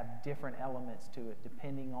has to have different elements to it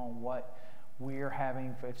depending on what we're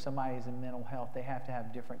having. If somebody is in mental health, they have to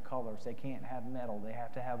have different colors. They can't have metal. They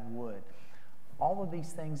have to have wood. All of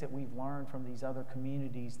these things that we've learned from these other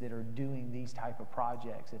communities that are doing these type of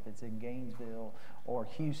projects, if it's in Gainesville or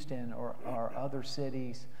Houston or other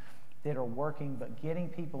cities that are working, but getting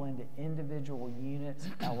people into individual units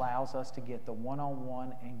allows us to get the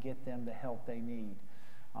one-on-one and get them the help they need.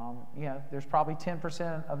 There's probably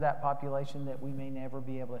 10% of that population that we may never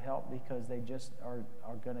be able to help because they just are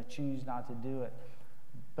going to choose not to do it.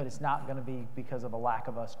 But it's not going to be because of a lack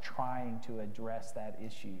of us trying to address that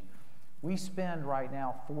issue. We spend right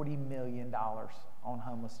now $40 million on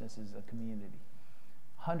homelessness as a community.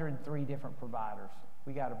 103 different providers.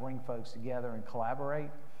 We got to bring folks together and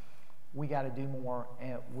collaborate. We got to do more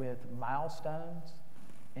with milestones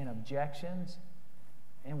and objections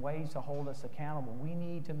and ways to hold us accountable. We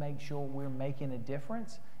need to make sure we're making a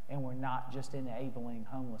difference and we're not just enabling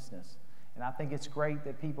homelessness. And I think it's great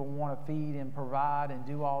that people want to feed and provide and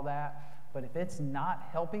do all that, but if it's not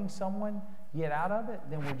helping someone get out of it,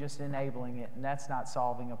 then we're just enabling it, and that's not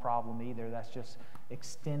solving a problem either. That's just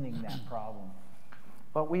extending that problem.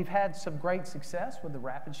 But we've had some great success with the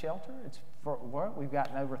rapid shelter. We've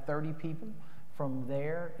gotten over 30 people from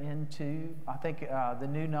there into, I think the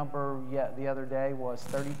new number the other day was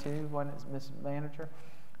 32, wasn't it, Ms. Manager?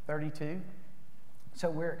 32. So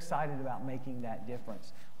we're excited about making that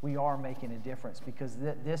difference. We are making a difference because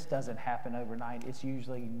this doesn't happen overnight. It's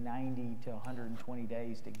usually 90 to 120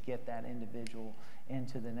 days to get that individual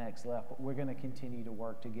into the next level. We're going to continue to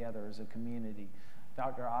work together as a community.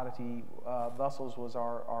 Dr. Oddity Bustles was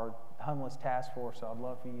our homeless task force, so I'd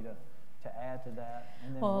love for you to add to that.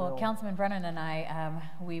 And then well, Councilman Brennan and I,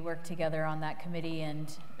 we worked together on that committee, and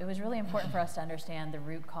it was really important for us to understand the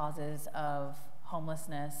root causes of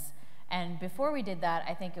homelessness And before we did that,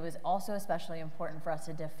 I think it was also especially important for us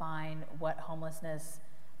to define what homelessness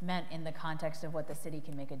meant in the context of what the city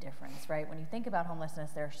can make a difference, right? When you think about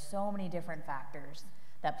homelessness, there are so many different factors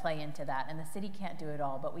that play into that, and the city can't do it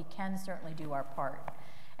all, but we can certainly do our part.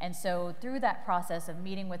 And so through that process of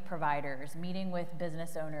meeting with providers, meeting with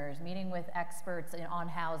business owners, meeting with experts on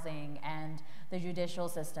housing and the judicial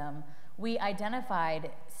system, we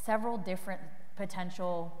identified several different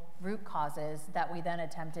potential root causes that we then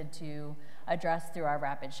attempted to address through our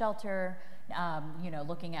rapid shelter,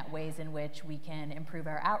 looking at ways in which we can improve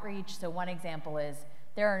our outreach. So one example is,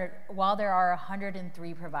 while there are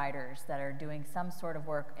 103 providers that are doing some sort of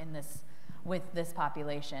work with this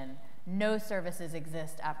population, no services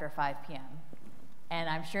exist after 5 p.m. And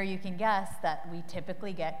I'm sure you can guess that we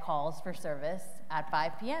typically get calls for service at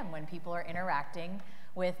 5 p.m. when people are interacting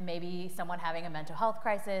with maybe someone having a mental health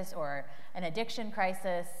crisis or an addiction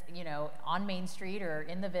crisis, on Main Street or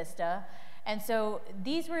in the Vista. And so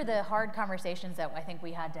these were the hard conversations that I think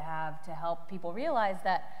we had to have to help people realize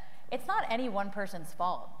that it's not any one person's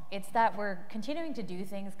fault. It's that we're continuing to do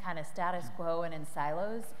things kind of status quo and in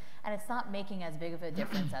silos, and it's not making as big of a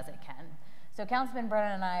difference as it can. So Councilman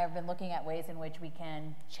Brennan and I have been looking at ways in which we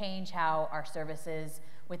can change how our services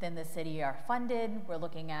within the city are funded. We're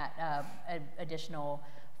looking at additional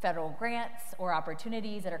federal grants or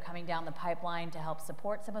opportunities that are coming down the pipeline to help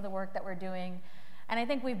support some of the work that we're doing. And I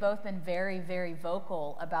think we've both been very, very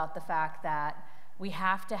vocal about the fact that we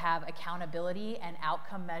have to have accountability and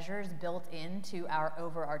outcome measures built into our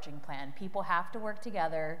overarching plan. People have to work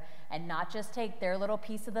together and not just take their little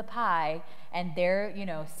piece of the pie and their,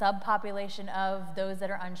 subpopulation of those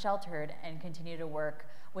that are unsheltered and continue to work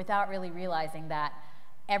without really realizing that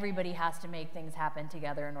everybody has to make things happen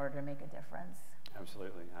together in order to make a difference.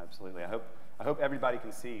 Absolutely, absolutely. I hope everybody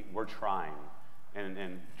can see we're trying.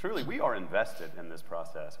 And truly, we are invested in this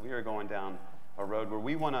process. We are going down a road where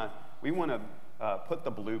we want to put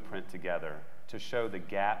the blueprint together to show the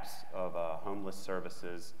gaps of homeless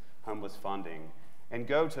services, homeless funding, and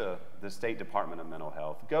go to the State Department of Mental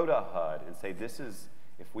Health, go to HUD, and say,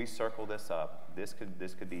 if we circle this up, this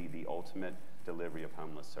could be the ultimate delivery of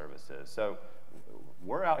homeless services. So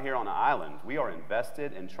we're out here on an island. We are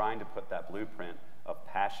invested in trying to put that blueprint of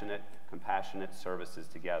passionate, compassionate services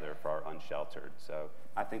together for our unsheltered. So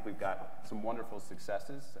I think we've got some wonderful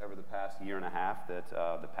successes over the past year and a half that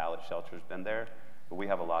the pallet shelter's been there, but we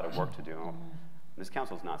have a lot of work to do. This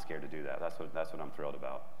council's not scared to do that. That's what I'm thrilled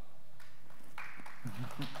about.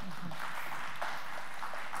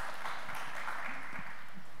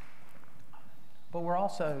 But we're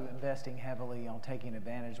also investing heavily on taking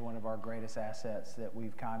advantage of one of our greatest assets that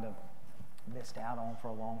we've kind of missed out on for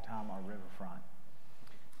a long time, our riverfront.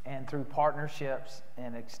 And through partnerships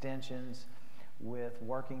and extensions with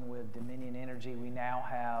working with Dominion Energy, we now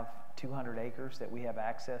have 200 acres that we have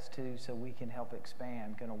access to, so we can help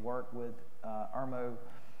expand. Going to work with Irmo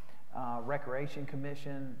Recreation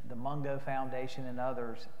Commission, the Mungo Foundation, and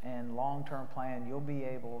others. And long-term plan, you'll be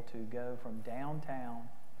able to go from downtown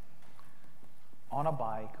on a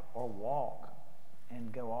bike or walk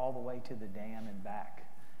and go all the way to the dam and back.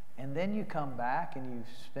 And then you come back and you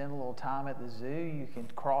spend a little time at the zoo. You can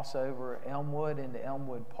cross over Elmwood into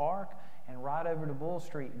Elmwood Park and ride over to Bull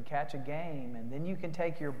Street and catch a game. And then you can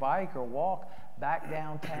take your bike or walk back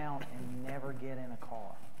downtown and never get in a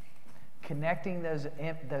car. Connecting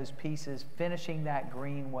those pieces, finishing that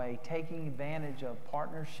greenway, taking advantage of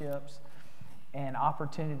partnerships and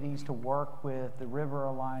opportunities to work with the River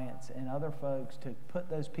Alliance and other folks to put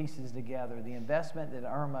those pieces together. The investment that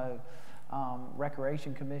Irmo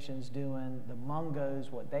Recreation Commission's doing, the Mungos,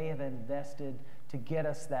 what they have invested to get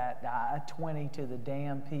us that I-20 to the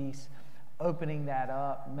dam piece, opening that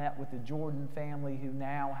up, met with the Jordan family who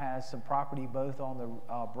now has some property both on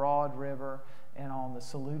the Broad River and on the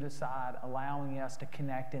Saluda side, allowing us to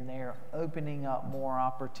connect in there, opening up more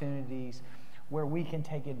opportunities where we can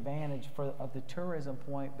take advantage of the tourism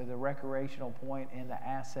point, but the recreational point and the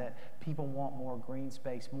asset. People want more green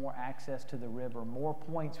space, more access to the river, more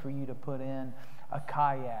points for you to put in a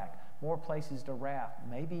kayak, more places to raft.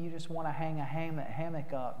 Maybe you just want to hang a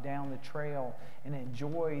hammock up down the trail and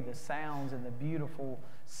enjoy the sounds and the beautiful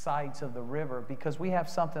sights of the river, because we have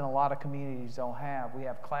something a lot of communities don't have. We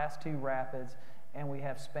have Class 2 rapids, and we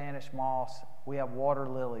have Spanish moss, we have water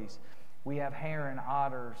lilies, we have heron,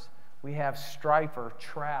 otters, we have striper,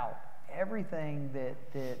 trout, everything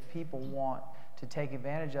that people want to take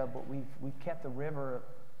advantage of, but we've kept the river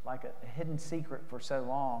like a hidden secret for so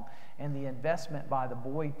long. And the investment by the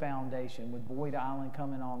Boyd Foundation, with Boyd Island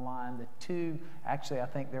coming online, the two, actually I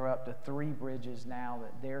think they're up to 3 bridges now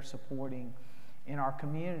that they're supporting in our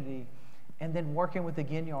community. And then working with the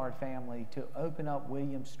Ginyard family to open up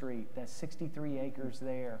William Street, that's 63 acres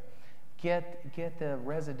there. Get the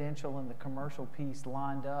residential and the commercial piece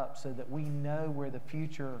lined up so that we know where the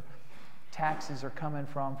future taxes are coming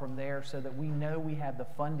from there, so that we know we have the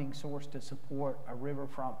funding source to support a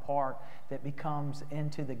riverfront park that becomes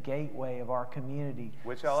into the gateway of our community.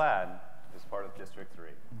 Which I'll add is part of District 3.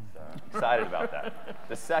 So excited about that.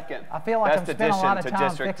 The second I feel like best I'm spending a lot of addition to time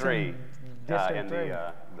District 3 fixing District in 3.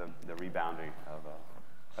 the rebounding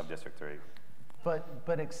of District 3.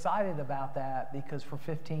 But excited about that because for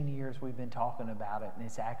 15 years we've been talking about it, and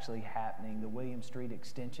it's actually happening. The William Street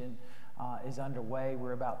extension is underway.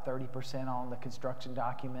 We're about 30% on the construction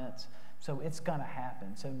documents. So it's going to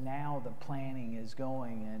happen. So now the planning is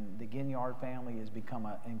going, and the Ginyard family has become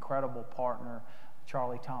an incredible partner.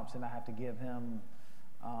 Charlie Thompson, I have to give him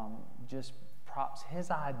just props. His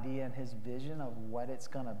idea and his vision of what it's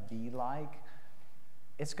going to be like,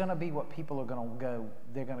 it's going to be what people are going to go,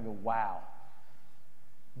 they're going to go, wow.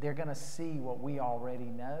 They're going to see what we already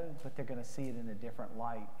know, but they're going to see it in a different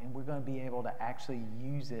light. And we're going to be able to actually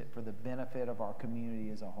use it for the benefit of our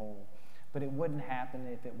community as a whole. But it wouldn't happen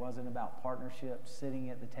if it wasn't about partnerships,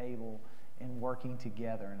 sitting at the table and working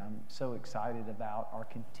together. And I'm so excited about our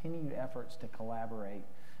continued efforts to collaborate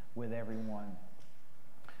with everyone.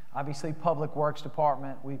 Obviously, Public Works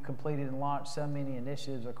Department, we've completed and launched so many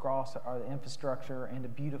initiatives across our infrastructure and to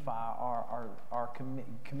beautify our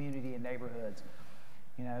community and neighborhoods.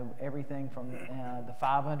 You know, everything from the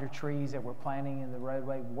 500 trees that we're planting in the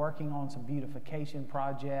roadway, working on some beautification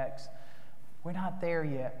projects. We're not there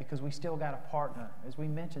yet because we still got a partner. As we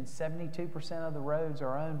mentioned, 72% of the roads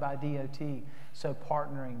are owned by DOT. So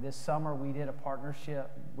partnering. This summer we did a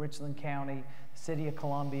partnership, Richland County, City of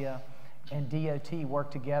Columbia, and DOT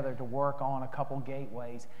worked together to work on a couple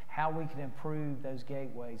gateways, how we can improve those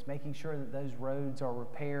gateways, making sure that those roads are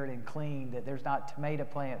repaired and cleaned, that there's not tomato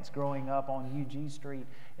plants growing up on UG Street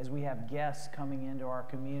as we have guests coming into our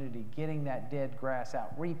community, getting that dead grass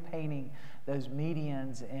out, repainting those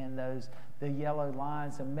medians and the yellow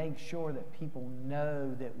lines to make sure that people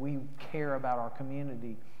know that we care about our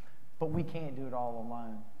community. But we can't do it all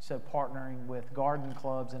alone. So partnering with garden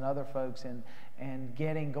clubs and other folks and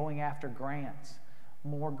going after grants,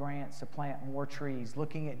 more grants to plant more trees,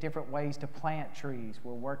 looking at different ways to plant trees.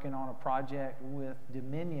 We're working on a project with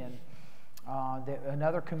Dominion that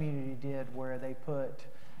another community did where they put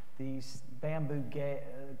these bamboo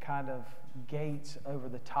kind of gates over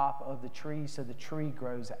the top of the tree so the tree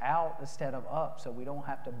grows out instead of up, so we don't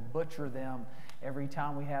have to butcher them every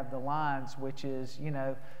time we have the lines, which is, you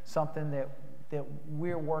know, something that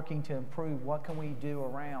we're working to improve. What can we do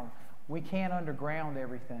around? We can't underground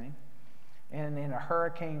everything. And in a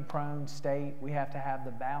hurricane-prone state, we have to have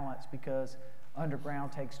the balance because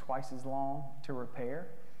underground takes twice as long to repair.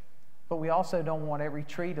 But we also don't want every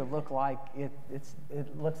tree to look like it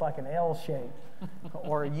looks like an L shape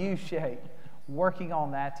or a U shape. Working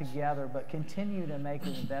on that together, but continue to make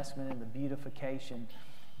an investment in the beautification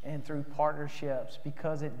and through partnerships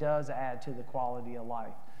because it does add to the quality of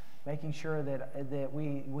life. Making sure that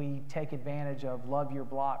we take advantage of Love Your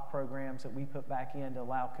Block programs that we put back in to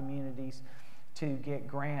allow communities to get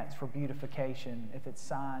grants for beautification, if it's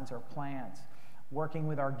signs or plants. Working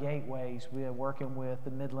with our gateways, we are working with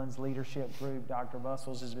the Midlands Leadership Group. Dr.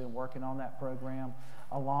 Bustles has been working on that program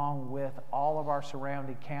along with all of our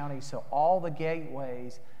surrounding counties. So all the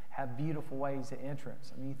gateways have beautiful ways of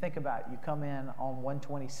entrance. I mean, you think about it, you come in on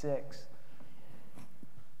 126,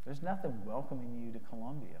 there's nothing welcoming you to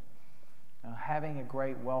Columbia. Having a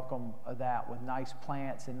great welcome of that with nice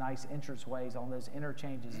plants and nice entranceways on those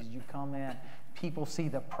interchanges as you come in, people see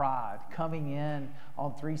the pride. Coming in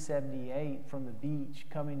on 378 from the beach,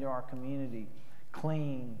 coming to our community,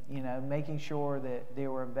 clean, you know, making sure that they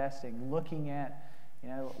were investing, looking at, you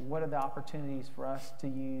know, what are the opportunities for us to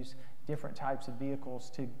use different types of vehicles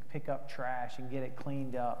to pick up trash and get it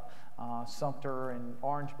cleaned up. Sumter and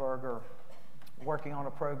Orangeburg are working on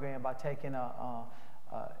a program by taking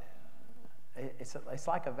it's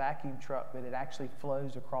like a vacuum truck, but it actually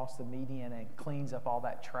flows across the median and cleans up all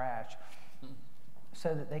that trash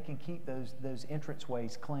so that they can keep those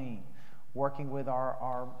entranceways clean. Working with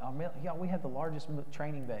we have the largest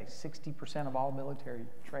training base, 60% of all military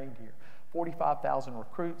trained here. 45,000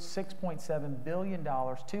 recruits, $6.7 billion,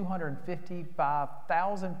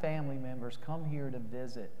 255,000 family members come here to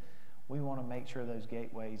visit. We want to make sure those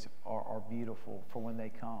gateways are beautiful for when they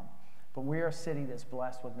come. But we're a city that's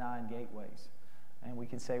blessed with 9 gateways. And we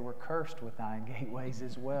can say we're cursed with 9 gateways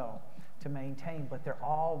as well to maintain. But they're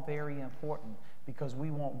all very important because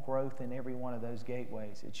we want growth in every one of those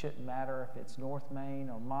gateways. It shouldn't matter if it's North Main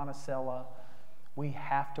or Monticello We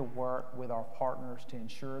have to work with our partners to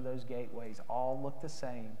ensure those gateways all look the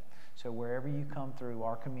same. So wherever you come through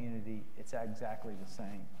our community, it's exactly the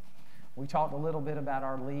same. We talked a little bit about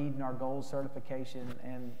our LEED and our gold certification,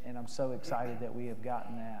 and I'm so excited that we have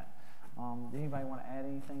gotten that. Does anybody want to add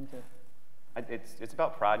anything to? It's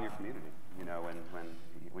about pride in your community. You know,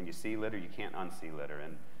 when you see litter, you can't unsee litter.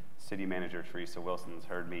 And City Manager Teresa Wilson's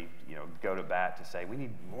heard me, you know, go to bat to say we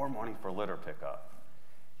need more money for litter pickup.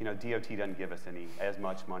 You know, DOT doesn't give us as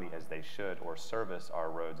much money as they should, or service our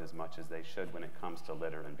roads as much as they should when it comes to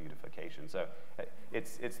litter and beautification. So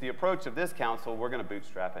it's the approach of this council. We're going to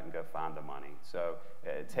bootstrap it and go find the money. So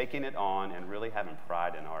taking it on and really having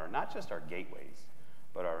pride in not just our gateways,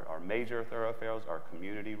 but our major thoroughfares, our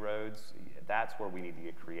community roads. That's where we need to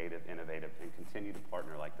get creative, innovative, and continue to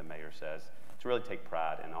partner, like the mayor says, to really take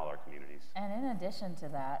pride in all our communities. And in addition to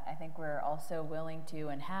that, I think we're also willing to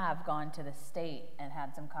and have gone to the state and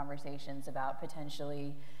had some conversations about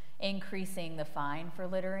potentially increasing the fine for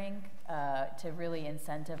littering to really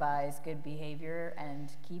incentivize good behavior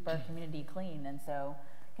and keep our community clean. And so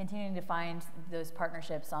continuing to find those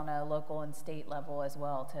partnerships on a local and state level as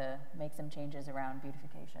well to make some changes around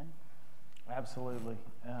beautification. Absolutely.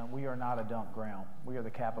 We are not a dump ground. We are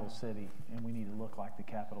the capital city, and we need to look like the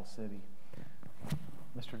capital city.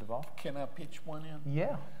 Mr. Duvall? Can I pitch one in?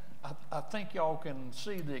 Yeah. I think y'all can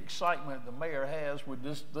see the excitement the mayor has with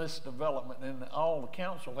this development, and all the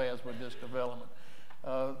council has with this development.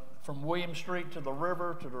 From William Street to the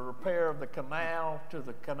river, to the repair of the canal, to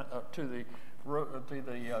the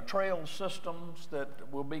trail systems that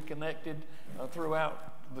will be connected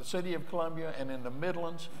throughout the city of Columbia and in the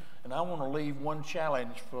Midlands. And I want to leave one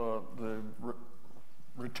challenge for the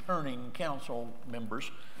returning council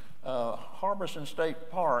members. Harbison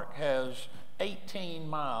State Park has 18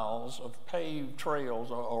 miles of paved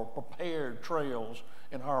trails or prepared trails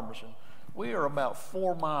in Harbison. We are about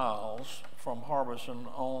 4 miles from Harbison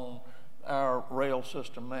on our rail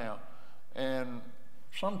system now. And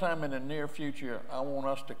sometime in the near future, I want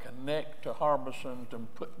us to connect to Harbison to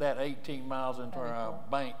put that 18 miles into our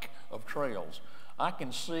bank of trails. I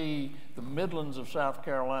can see the Midlands of South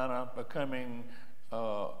Carolina becoming,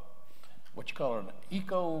 what you call it,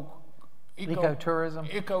 ecotourism.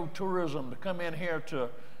 Ecotourism, to come in here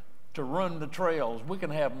to run the trails. We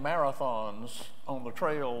can have marathons on the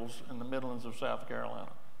trails in the Midlands of South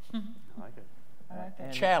Carolina. I like it. I like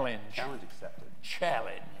it. Challenge. Challenge accepted.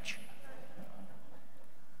 Challenge.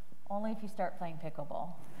 Only if you start playing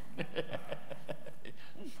pickleball.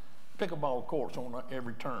 Pickleball courts on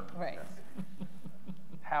every turn. Right.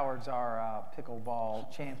 Howard's our pickleball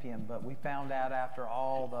champion, but we found out after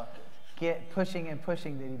all the pushing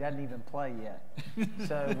that he doesn't even play yet.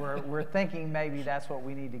 So we're thinking maybe that's what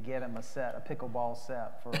we need to get him, a pickleball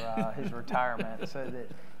set for his retirement so that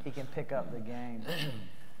he can pick up the game.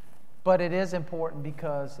 But it is important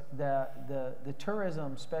because the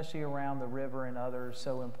tourism, especially around the river and others, is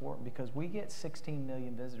so important because we get 16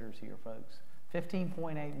 million visitors here, folks.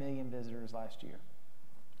 15.8 million visitors last year.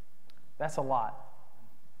 That's a lot.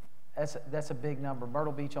 That's a big number.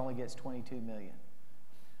 Myrtle Beach only gets 22 million.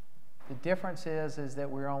 The difference is that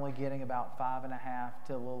we're only getting about 5.5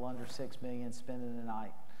 to a little under 6 million spending a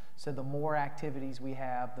night. So the more activities we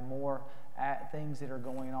have, the more things that are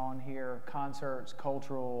going on here, concerts,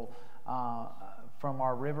 cultural, from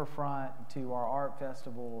our riverfront to our art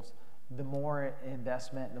festivals, the more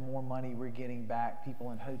investment, the more money we're getting back,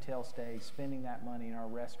 people in hotel stays, spending that money in our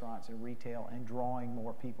restaurants and retail and drawing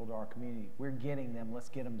more people to our community. We're getting them, let's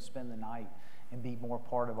get them to spend the night and be more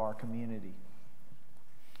part of our community.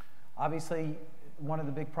 Obviously, one of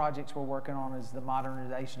the big projects we're working on is the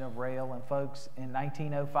modernization of rail. And folks, in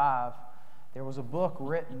 1905, there was a book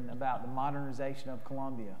written about the modernization of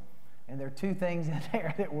Columbia. And there are two things in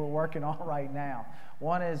there that we're working on right now.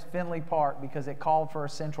 One is Finley Park, because it called for a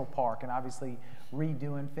central park, and obviously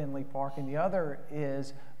redoing Finley Park. And the other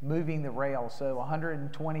is moving the rail. So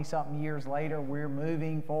 120-something years later, we're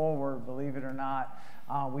moving forward, believe it or not.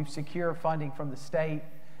 We've secured funding from the state.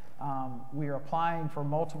 We are applying for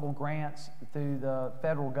multiple grants through the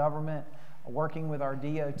federal government, working with our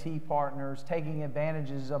DOT partners, taking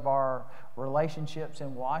advantages of our relationships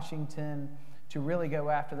in Washington to really go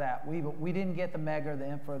after that. We didn't get the mega or the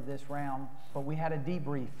infra of this round, but we had a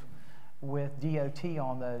debrief with DOT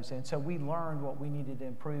on those. And so we learned what we needed to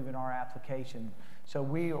improve in our application. So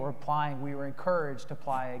we are applying, we were encouraged to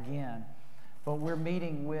apply again. But we're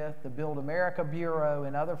meeting with the Build America Bureau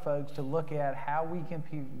and other folks to look at how we can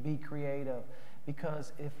be creative.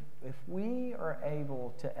 Because if we are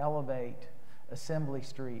able to elevate Assembly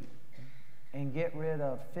Street and get rid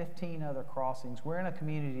of 15 other crossings, we're in a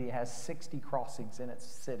community that has 60 crossings in its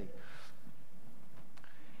city.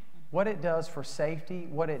 what it does for safety,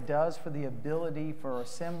 what it does for the ability for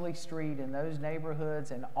Assembly Street and those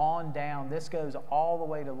neighborhoods and on down. This goes all the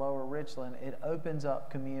way to Lower Richland. It opens up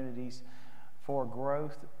communities for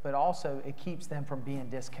growth, but also it keeps them from being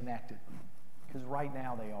disconnected, because right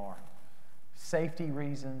now they are. Safety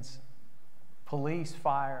reasons, police,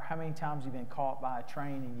 fire. How many times have you been caught by a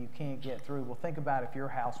train and you can't get through? Well, think about if your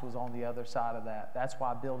house was on the other side of that. That's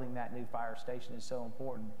why building that new fire station is so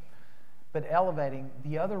important. But elevating,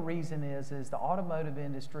 the other reason is the automotive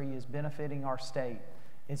industry is benefiting our state.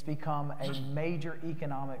 It's become a major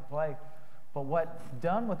economic play. But what's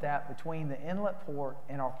done with that between the inlet port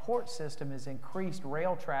and our port system is increased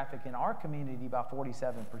rail traffic in our community by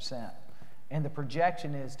 47%. And the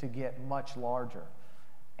projection is to get much larger.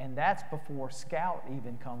 And that's before Scout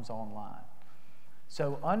even comes online.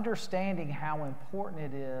 So understanding how important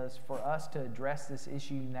it is for us to address this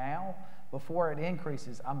issue now before it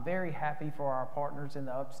increases. I'm very happy for our partners in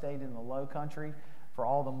the upstate and the low country for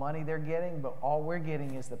all the money they're getting, but all we're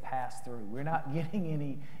getting is the pass-through. We're not getting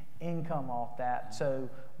any income off that, so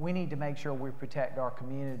we need to make sure we protect our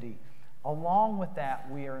community. Along with that,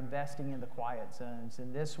 we are investing in the quiet zones,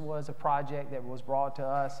 and this was a project that was brought to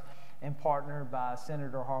us and partnered by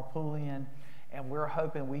Senator Harpootlian, and we're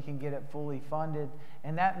hoping we can get it fully funded.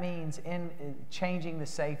 And that means in changing the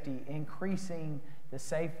safety, increasing the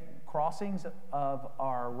safe crossings of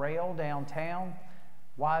our rail downtown.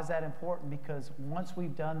 Why is that important? Because once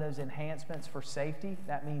we've done those enhancements for safety,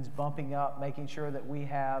 that means bumping up, making sure that we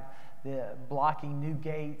have the blocking new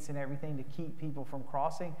gates and everything to keep people from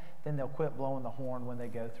crossing, then they'll quit blowing the horn when they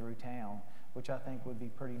go through town, which I think would be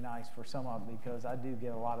pretty nice for some of them, because I do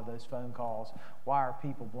get a lot of those phone calls. Why are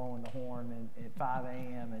people blowing the horn at 5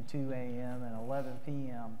 a.m. and 2 a.m. and 11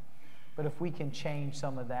 p.m.? But if we can change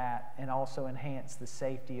some of that and also enhance the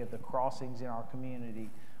safety of the crossings in our community,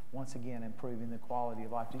 once again, improving the quality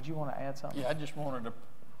of life. Did you want to add something? Yeah, I just wanted to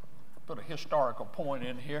put a historical point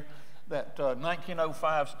in here. That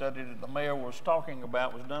 1905 study that the mayor was talking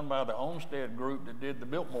about was done by the Olmsted group that did the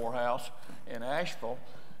Biltmore House in Asheville.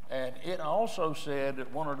 And it also said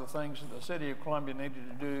that one of the things that the city of Columbia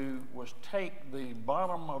needed to do was take the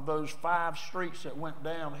bottom of those 5 streets that went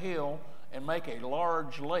downhill and make a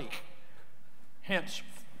large lake, hence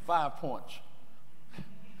 5 Points.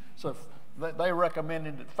 So they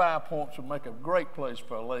recommended that 5 Points would make a great place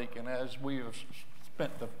for a lake, and as we have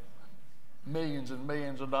spent the millions and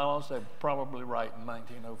millions of dollars, they're probably right in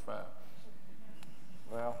 1905.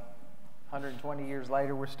 Well, 120 years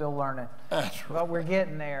later, we're still learning. That's right. But we're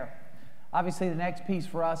getting there. Obviously, the next piece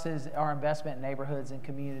for us is our investment in neighborhoods and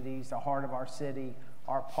communities, the heart of our city,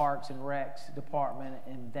 our Parks and Recs department,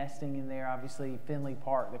 investing in there. Obviously, Finley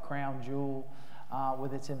Park, the crown jewel,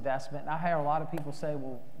 with its investment. And I hear a lot of people say,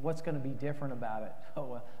 well, what's going to be different about it?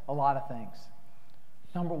 Oh, a lot of things.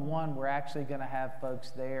 Number one, we're actually going to have folks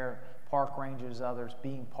there, park rangers, others,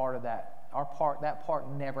 being part of that. That park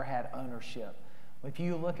never had ownership. If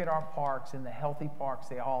you look at our parks and the healthy parks,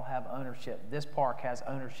 they all have ownership. This park has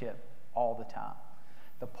ownership all the time.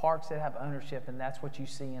 The parks that have ownership, and that's what you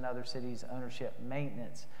see in other cities, ownership,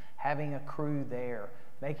 maintenance, having a crew there,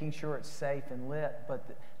 making sure it's safe and lit,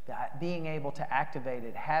 but being able to activate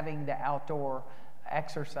it, having the outdoor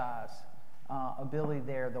exercise ability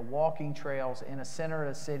there, the walking trails in the center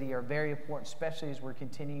of the city are very important, especially as we're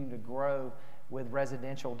continuing to grow with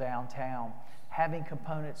residential downtown. Having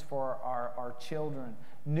components for our children,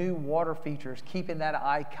 new water features, keeping that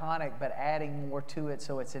iconic but adding more to it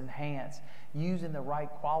so it's enhanced, using the right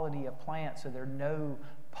quality of plants so there are no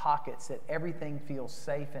pockets, that everything feels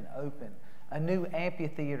safe and open. A new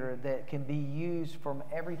amphitheater that can be used from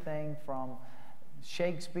everything from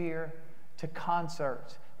Shakespeare to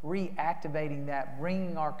concerts, reactivating that,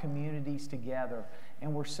 bringing our communities together.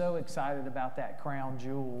 And we're so excited about that crown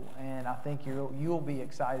jewel, and I think you'll be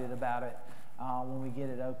excited about it when we get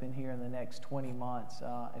it open here in the next 20 months,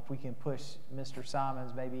 if we can push Mr.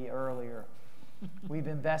 Simons maybe earlier. We've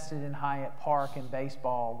invested in Hyatt Park and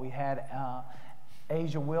baseball. We had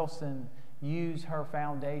Asia Wilson use her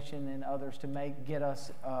foundation and others to get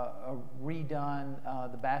us redone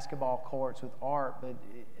the basketball courts with art, but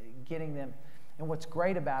getting them. And what's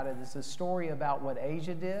great about it is the story about what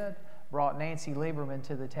Asia did brought Nancy Lieberman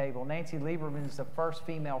to the table. Nancy Lieberman is the first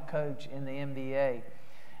female coach in the NBA.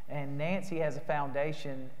 And Nancy has a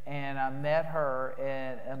foundation, and I met her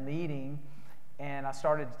at a meeting, and I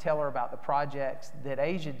started to tell her about the projects that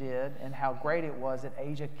Asia did and how great it was that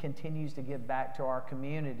Asia continues to give back to our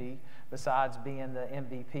community, besides being the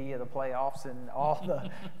MVP of the playoffs and all the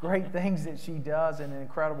great things that she does, and an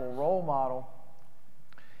incredible role model.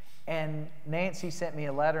 And Nancy sent me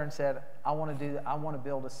a letter and said, I want to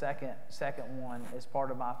build a second one as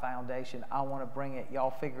part of my foundation. I want to bring it. Y'all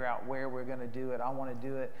figure out where we're going to do it. I want to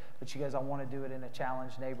do it. But she goes, I want to do it in a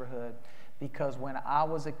challenged neighborhood. Because when I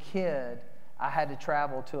was a kid, I had to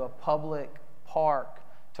travel to a public park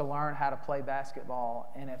to learn how to play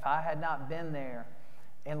basketball. And if I had not been there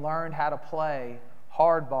and learned how to play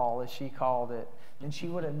hardball, as she called it, then she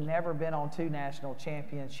would have never been on 2 national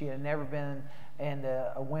champions. She had never been in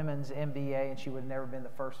a women's NBA, and she would have never been the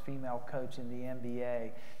first female coach in the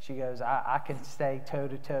NBA. She goes, I can stay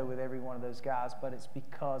toe-to-toe with every one of those guys, but it's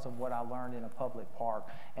because of what I learned in a public park.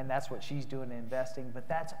 And that's what she's doing in investing, but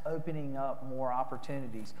that's opening up more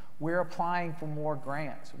opportunities. We're applying for more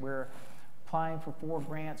grants. We're applying for 4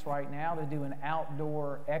 grants right now to do an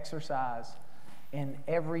outdoor exercise in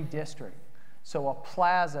every district. So a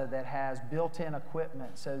plaza that has built-in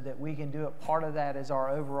equipment so that we can do it. Part of that is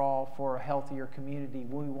our overall for a healthier community.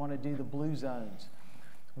 We want to do the blue zones.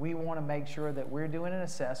 We want to make sure that we're doing an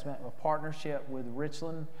assessment, a partnership with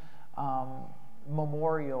Richland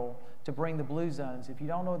Memorial to bring the blue zones. If you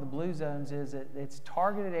don't know what the blue zones is, it's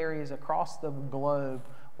targeted areas across the globe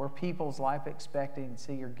where people's life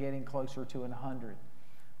expectancy are getting closer to 100.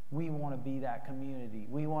 We want to be that community.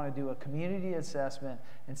 We want to do a community assessment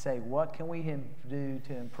and say, what can we do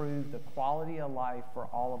to improve the quality of life for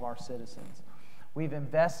all of our citizens? We've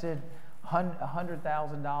invested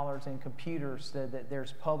 $100,000 in computers so that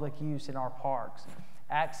there's public use in our parks,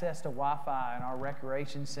 access to Wi-Fi in our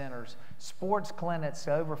recreation centers, sports clinics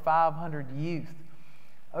to over 500 youth,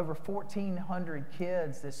 over 1,400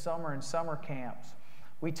 kids this summer in summer camps.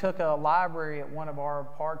 We took a library at one of our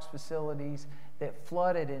parks facilities that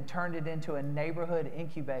flooded and turned it into a neighborhood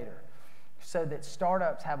incubator so that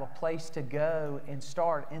startups have a place to go and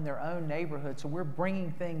start in their own neighborhood. So we're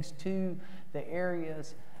bringing things to the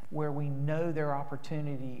areas where we know their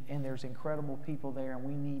opportunity and there's incredible people there and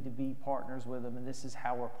we need to be partners with them, and this is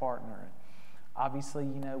how we're partnering. Obviously,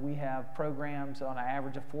 you know, we have programs on an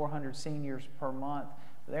average of 400 seniors per month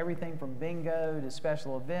with everything from bingo to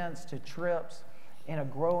special events to trips and a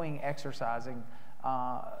growing exercising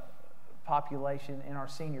population in our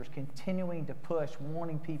seniors, continuing to push,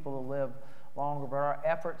 wanting people to live longer, but our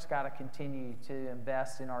efforts got to continue to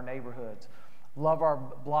invest in our neighborhoods. Love our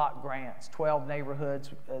block grants, 12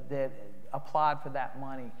 neighborhoods that applied for that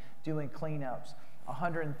money, doing cleanups.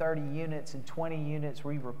 130 units and 20 units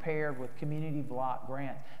we repaired with community block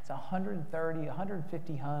grant. It's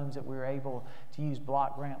 150 homes that we were able to use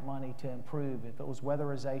block grant money to improve. If it was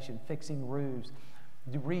weatherization, fixing roofs,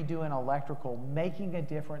 redoing electrical, making a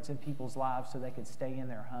difference in people's lives so they could stay in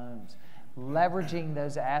their homes, leveraging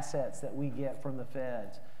those assets that we get from the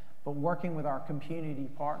feds, but working with our community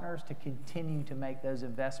partners to continue to make those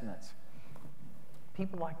investments.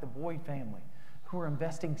 People like the Boyd family, who are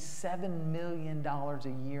investing $7 million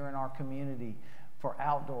a year in our community for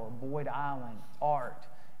outdoor, Boyd Island, art,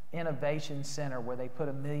 innovation center where they put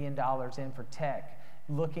 $1 million in for tech,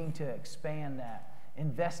 looking to expand that,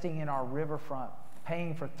 investing in our riverfront,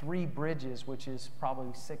 paying for 3 bridges, which is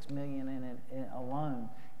probably $6 million in it alone,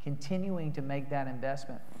 continuing to make that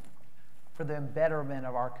investment for the betterment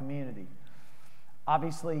of our community.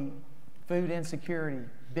 Obviously, food insecurity,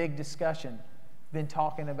 big discussion, been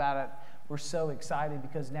talking about it. We're so excited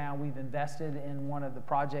because now we've invested in one of the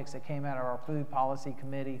projects that came out of our food policy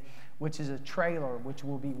committee, which is a trailer which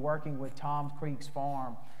will be working with Tom Creek's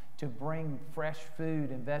farm to bring fresh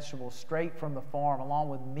food and vegetables straight from the farm, along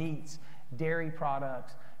with meats, dairy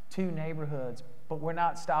products, to neighborhoods. But we're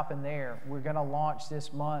not stopping there. We're going to launch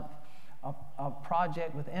this month a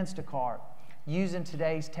project with Instacart. Using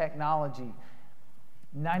today's technology,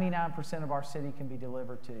 99% of our city can be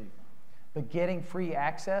delivered to. But getting free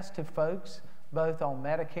access to folks, both on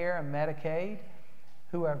Medicare and Medicaid,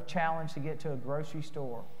 who are challenged to get to a grocery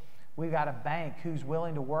store. We've got a bank who's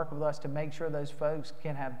willing to work with us to make sure those folks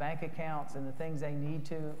can have bank accounts and the things they need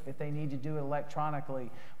to, if they need to do it electronically.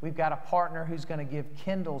 We've got a partner who's going to give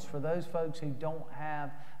Kindles for those folks who don't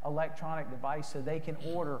have electronic device so they can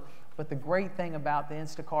order. But the great thing about the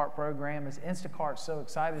Instacart program is Instacart's so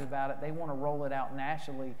excited about it, they want to roll it out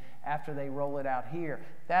nationally after they roll it out here.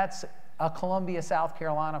 That's a Columbia, South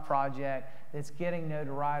Carolina project that's getting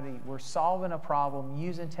notoriety. We're solving a problem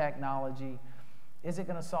using technology. Is it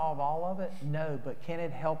going to solve all of it? No, but can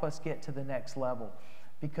it help us get to the next level?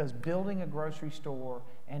 Because building a grocery store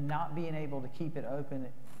and not being able to keep it open,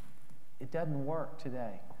 it doesn't work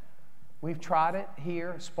today. We've tried it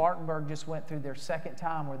here. Spartanburg just went through their second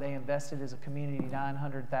time where they invested as a community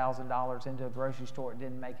 $900,000 into a grocery store. It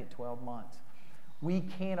didn't make it 12 months. We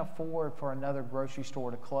can't afford for another grocery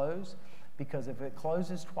store to close because if it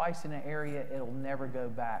closes twice in an area, it'll never go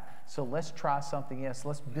back. So let's try something else.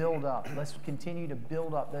 Let's build up. Let's continue to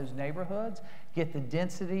build up those neighborhoods, get the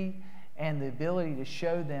density and the ability to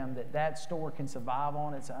show them that that store can survive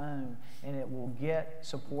on its own and it will get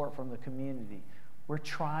support from the community. We're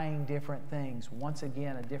trying different things. Once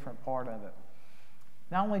again, a different part of it.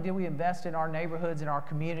 Not only do we invest in our neighborhoods and our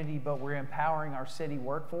community, but we're empowering our city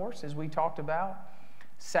workforce, as we talked about.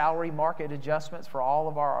 Salary market adjustments for all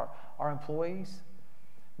of our employees.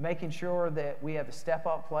 Making sure that we have the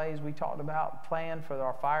step-up plays we talked about, planned for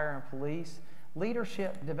our fire and police.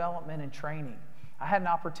 Leadership development and training. I had an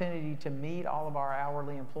opportunity to meet all of our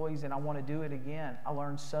hourly employees, and I want to do it again. I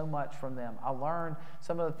learned so much from them. I learned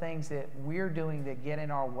some of the things that we're doing that get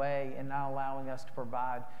in our way and not allowing us to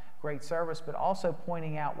provide great service, but also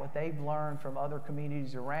pointing out what they've learned from other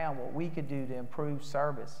communities around, what we could do to improve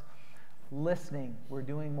service. Listening, we're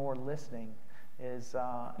doing more listening. As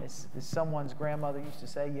someone's grandmother used to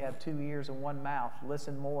say, you have 2 ears and 1 mouth.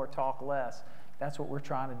 Listen more, talk less. That's what we're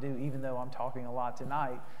trying to do, even though I'm talking a lot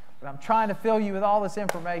tonight. But I'm trying to fill you with all this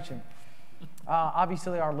information.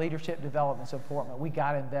 Obviously, our leadership development is important. We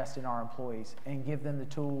got to invest in our employees and give them the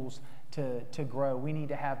tools to grow. We need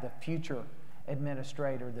to have the future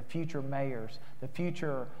administrator, the future mayors, the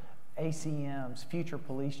future ACMs, future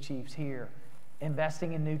police chiefs here,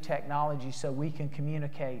 investing in new technology so we can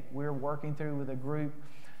communicate. We're working through with a group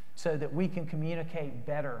so that we can communicate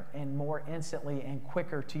better and more instantly and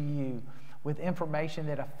quicker to you with information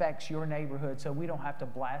that affects your neighborhood, so we don't have to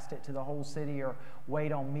blast it to the whole city or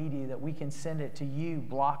wait on media, that we can send it to you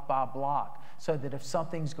block by block so that if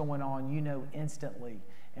something's going on, you know instantly.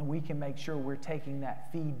 And we can make sure we're taking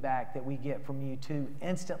that feedback that we get from you too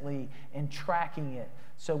instantly and tracking it.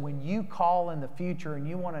 So when you call in the future and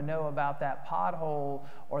you want to know about that pothole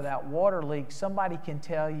or that water leak, somebody can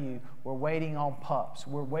tell you, we're waiting on pups.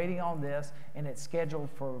 We're waiting on this, and it's scheduled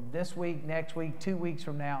for this week, next week, 2 weeks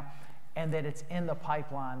from now, and that it's in the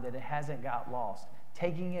pipeline, that it hasn't got lost.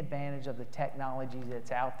 Taking advantage of the technology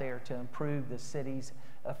that's out there to improve the city's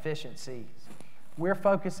efficiency. We're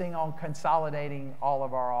focusing on consolidating all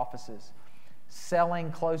of our offices,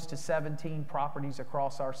 selling close to 17 properties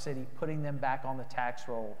across our city, putting them back on the tax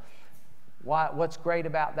roll. What's great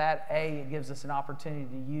about that, it gives us an opportunity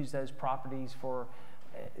to use those properties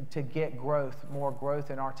to get growth, more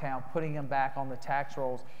growth in our town, putting them back on the tax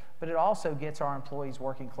rolls. But it also gets our employees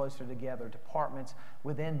working closer together, departments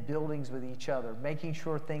within buildings with each other, making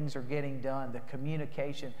sure things are getting done, the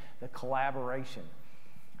communication, the collaboration.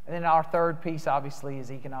 And then our third piece, obviously,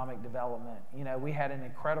 is economic development. You know, we had an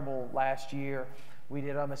incredible last year. We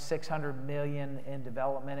did almost $600 million in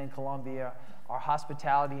development in Columbia. Our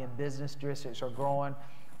hospitality and business districts are growing.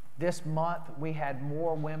 This month, we had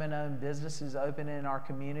more women-owned businesses open in our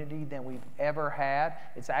community than we've ever had.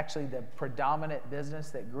 It's actually the predominant business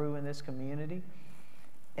that grew in this community.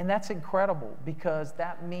 And that's incredible, because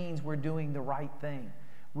that means we're doing the right thing.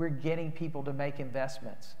 We're getting people to make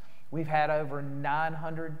investments. We've had over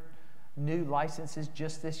 900 new licenses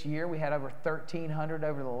just this year. We had over 1,300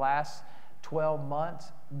 over the last 12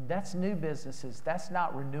 months. That's new businesses. That's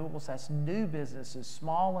not renewals. That's new businesses,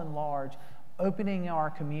 small and large, opening our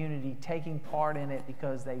community, taking part in it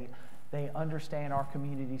because they understand our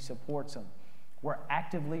community supports them. We're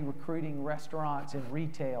actively recruiting restaurants and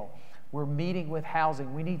retail. We're meeting with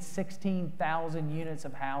housing. We need 16,000 units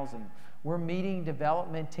of housing. We're meeting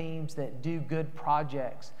development teams that do good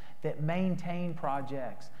projects, that maintain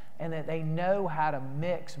projects, and that they know how to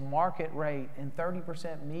mix market rate and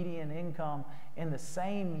 30% median income in the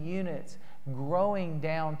same units, growing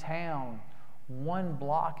downtown, one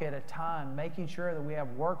block at a time, making sure that we have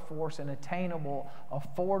workforce and attainable,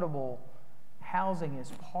 affordable housing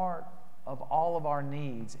is part of all of our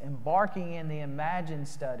needs. Embarking in the Imagine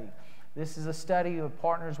study. This is a study of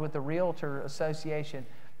partners with the Realtor Association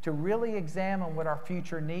to really examine what our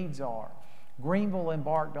future needs are. Greenville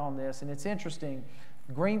embarked on this, and it's interesting.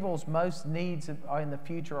 Greenville's most needs in the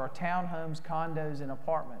future are townhomes, condos, and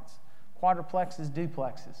apartments. Quadruplexes,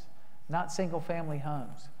 duplexes, not single-family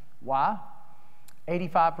homes. Why?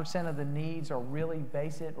 85% of the needs are really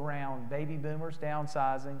based around baby boomers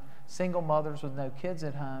downsizing, single mothers with no kids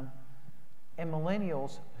at home, and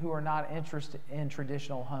millennials who are not interested in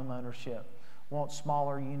traditional home ownership, want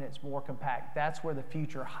smaller units, more compact. That's where the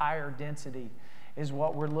future higher density is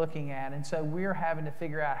what we're looking at. And so we're having to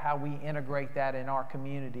figure out how we integrate that in our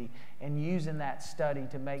community and using that study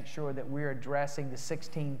to make sure that we're addressing the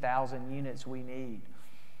 16,000 units we need.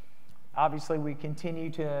 Obviously, we continue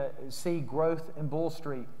to see growth in Bull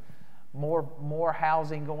Street, more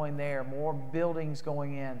housing going there, more buildings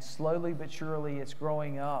going in. Slowly but surely, it's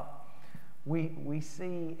growing up. We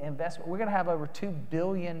see investment. We're going to have over $2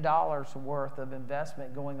 billion worth of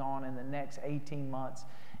investment going on in the next 18 months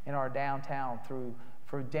in our downtown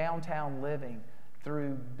for downtown living,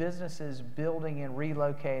 through businesses building and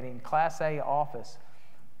relocating, Class A office.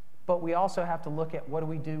 But we also have to look at what do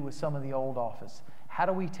we do with some of the old office. How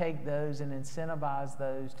do we take those and incentivize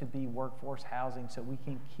those to be workforce housing so we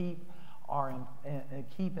can keep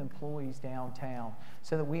employees downtown,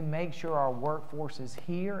 so that we make sure our workforce is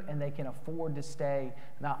here and they can afford to stay,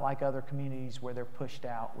 not like other communities where they're pushed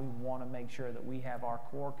out. We want to make sure that we have our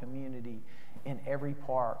core community in every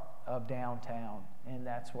part of downtown, and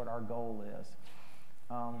that's what our goal is.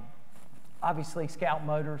 Obviously, Scout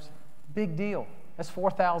Motors, big deal. That's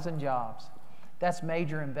 4,000 jobs. That's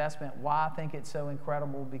major investment. Why I think it's so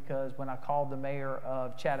incredible, because when I called the mayor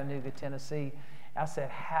of Chattanooga, Tennessee, I said,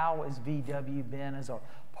 how has VW been as a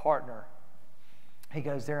partner? He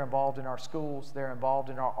goes, they're involved in our schools, they're involved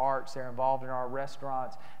in our arts, they're involved in our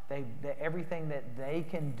restaurants. Everything that they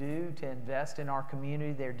can do to invest in our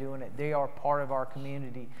community, they're doing it. They are part of our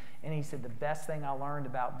community. And he said, the best thing I learned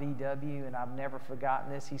about VW, and I've never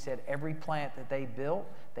forgotten this, he said, every plant that they built,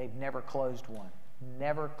 they've never closed one.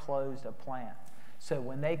 Never closed a plant. So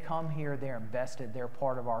when they come here, they're invested, they're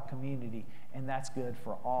part of our community, and that's good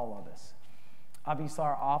for all of us. Obviously,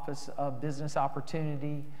 our Office of Business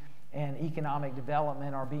Opportunity and Economic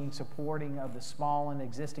Development are being supporting of the small and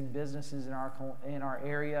existing businesses in our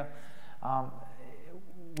area.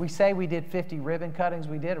 We say we did 50 ribbon cuttings.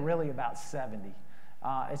 We did really about 70.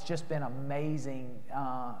 It's just been amazing.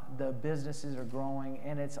 The businesses are growing,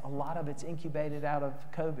 and a lot of it's incubated out of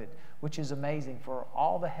COVID, which is amazing. For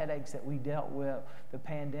all the headaches that we dealt with, the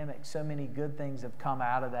pandemic, so many good things have come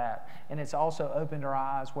out of that. And it's also opened our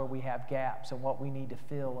eyes where we have gaps and what we need to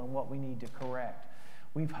fill and what we need to correct.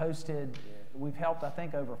 We've helped, I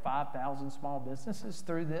think, over 5,000 small businesses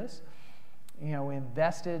through this. You know,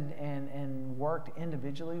 invested and worked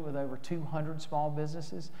individually with over 200 small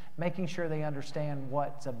businesses, making sure they understand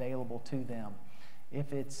what's available to them.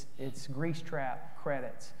 If it's grease trap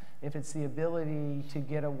credits, if it's the ability to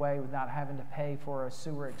get away with not having to pay for a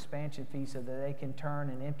sewer expansion fee so that they can turn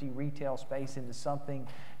an empty retail space into something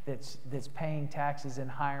that's paying taxes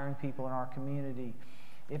and hiring people in our community.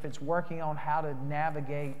 If it's working on how to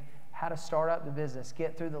navigate, how to start up the business,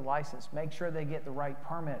 get through the license, make sure they get the right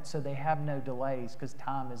permit so they have no delays, because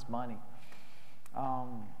time is money.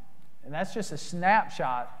 And that's just a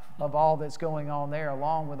snapshot of all that's going on there,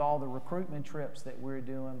 along with all the recruitment trips that we're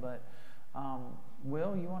doing. But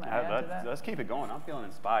Will, you want to add to that? Let's keep it going. I'm feeling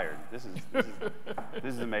inspired. This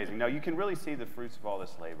is amazing. Now, you can really see the fruits of all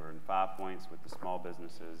this labor in 5 Points with the small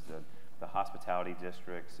businesses, the hospitality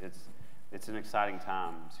districts. It's an exciting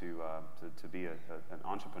time to be an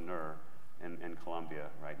entrepreneur in Columbia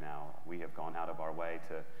right now. We have gone out of our way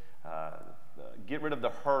to get rid of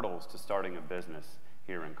the hurdles to starting a business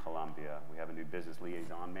here in Columbia. We have a new business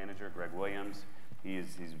liaison manager, Greg Williams.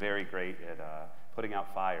 He's very great at putting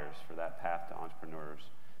out fires for that path to entrepreneurs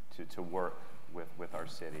to work with our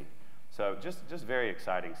city. So just very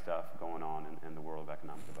exciting stuff going on in the world of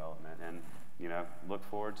economic development, and look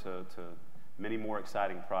forward to many more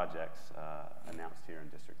exciting projects announced here in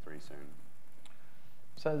District 3 soon.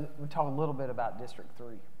 So we'll talk a little bit about District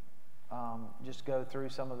 3. Just go through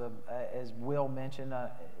some of the, as Will mentioned,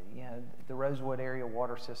 the Rosewood area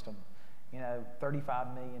water system.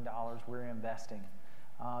 $35 million we're investing.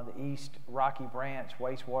 The East Rocky Branch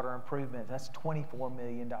wastewater improvement, that's $24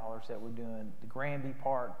 million that we're doing. The Granby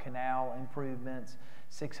Park canal improvements,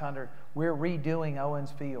 $600. We're redoing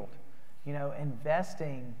Owens Field.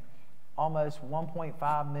 Investing almost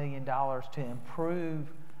 $1.5 million to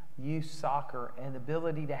improve youth soccer and the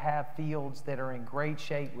ability to have fields that are in great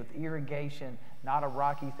shape with irrigation, not a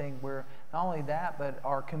rocky thing, where not only that, but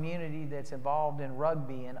our community that's involved in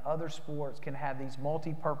rugby and other sports can have these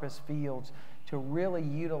multi-purpose fields to really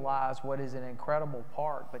utilize what is an incredible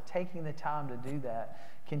park. But taking the time to do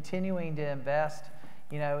that, continuing to invest,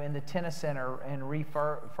 in the tennis center and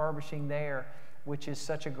refurbishing there, which is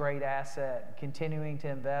such a great asset. Continuing to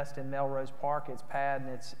invest in Melrose Park, its pad and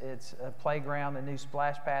its playground, the new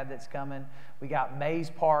splash pad that's coming. We got Mays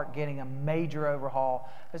Park getting a major overhaul.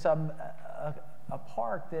 It's a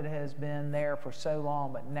park that has been there for so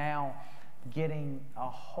long, but now getting a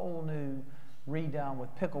whole new redone with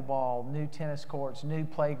pickleball, new tennis courts, new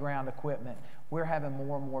playground equipment. We're having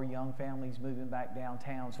more and more young families moving back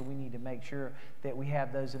downtown, so we need to make sure that we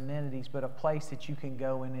have those amenities, but a place that you can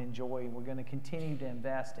go and enjoy. We're going to continue to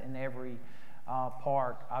invest in every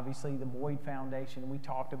park. Obviously, the Boyd Foundation, we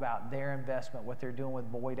talked about their investment, what they're doing with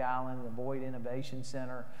Boyd Island, the Boyd Innovation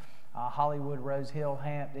Center, Hollywood, Rose Hill,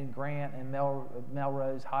 Hampton, Grant, and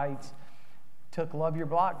Melrose Heights. took Love Your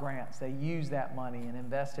Block grants. They used that money and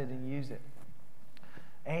invested and used it.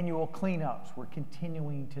 Annual cleanups, we're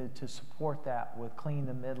continuing to support that with Clean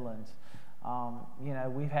the Midlands. You know,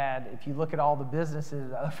 we've had, if you look at all the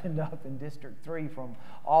businesses that opened up in District 3, from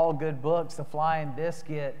All Good Books, the Flying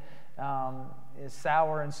Biscuit,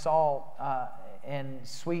 Sour and Salt, and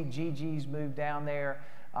Sweet Gigi's moved down there.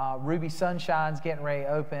 Ruby Sunshine's getting ready to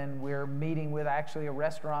open. We're meeting with actually a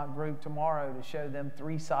restaurant group tomorrow to show them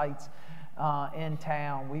 3 sites in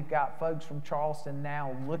town. We've got folks from Charleston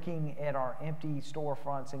now looking at our empty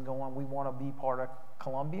storefronts and going, we want to be part of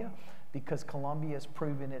Columbia, because Columbia has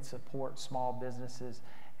proven it supports small businesses,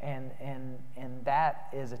 and that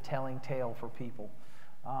is a telling tale for people.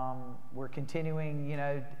 We're continuing, you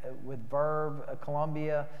know, with Verve,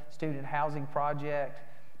 Columbia Student Housing Project.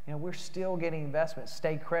 You know, we're still getting investments.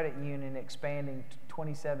 State Credit Union expanding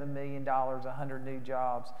 $27 million, 100 new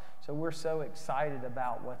jobs. So we're so excited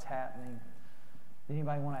about what's happening. Does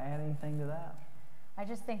anybody want to add anything to that? I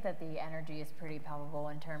just think that the energy is pretty palpable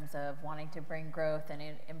in terms of wanting to bring growth and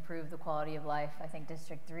improve the quality of life. I think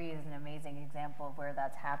District 3 is an amazing example of where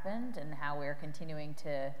that's happened and how we're continuing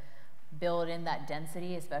to build in that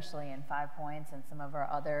density, especially in 5 Points and some of our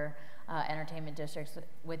other entertainment districts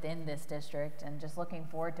within this district, and just looking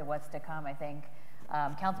forward to what's to come. I think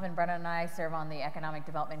Councilman Brennan and I serve on the Economic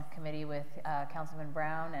Development Committee with Councilman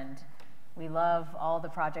Brown, and we love all the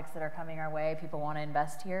projects that are coming our way. People want to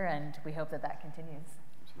invest here, and we hope that that continues.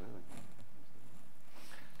 Absolutely.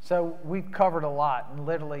 So we've covered a lot, and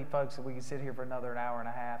literally, folks, we can sit here for another 1.5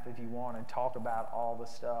 hours if you want and talk about all the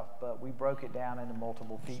stuff, but we broke it down into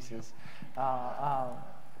multiple pieces.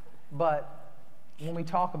 But when we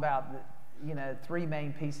talk about, you know, 3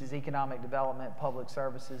 main pieces: economic development, public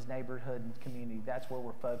services, neighborhood, and community. That's where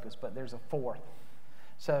we're focused, but there's a 4th.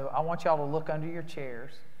 So I want y'all to look under your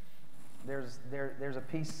chairs. There's a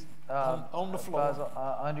piece on the floor puzzle,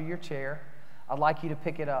 under your chair. I'd like you to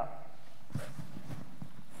pick it up.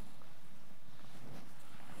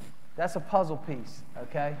 That's a puzzle piece,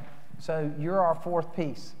 okay? So you're our 4th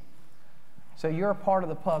piece. So you're a part of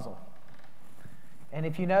the puzzle. And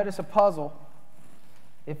if you notice a puzzle,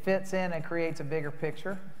 it fits in and creates a bigger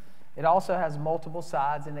picture. It also has multiple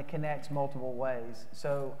sides and it connects multiple ways.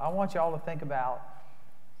 So I want y'all to think about,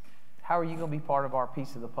 how are you going to be part of our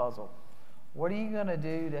piece of the puzzle? What are you going to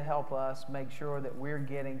do to help us make sure that we're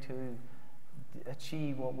getting to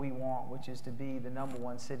achieve what we want, which is to be the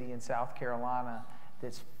 #1 city in South Carolina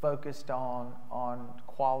that's focused on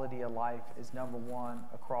quality of life, is #1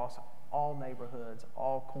 across all neighborhoods,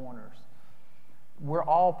 all corners. We're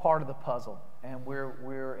all part of the puzzle, and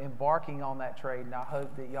we're embarking on that trade, and I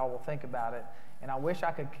hope that y'all will think about it. And I wish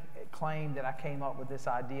I could claim that I came up with this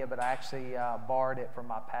idea, but I actually borrowed it from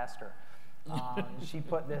my pastor. She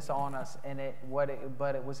put this on us, and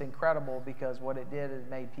but it was incredible, because what it did is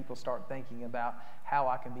made people start thinking about how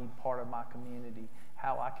I can be part of my community,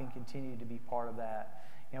 how I can continue to be part of that.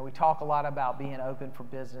 You know, we talk a lot about being open for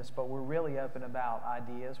business, but we're really open about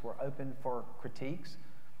ideas. We're open for critiques.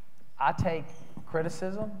 I take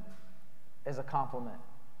criticism as a compliment.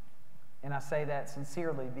 And I say that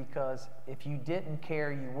sincerely, because if you didn't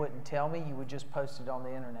care, you wouldn't tell me. You would just post it on the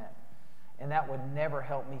internet. And that would never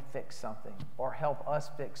help me fix something, or help us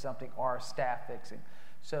fix something, or our staff fixing.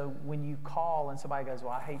 So when you call and somebody goes,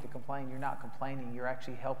 well, I hate to complain, you're not complaining, you're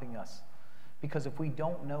actually helping us. Because if we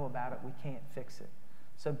don't know about it, we can't fix it.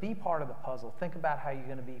 So be part of the puzzle. Think about how you're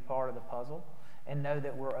going to be part of the puzzle, and know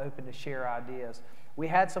that we're open to share ideas. We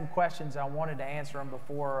had some questions. I wanted to answer them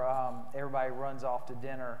before everybody runs off to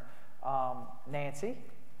dinner. Nancy,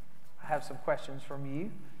 I have some questions from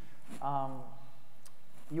you.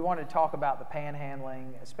 You wanted to talk about the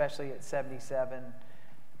panhandling, especially at 77.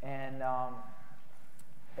 And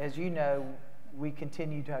as you know, we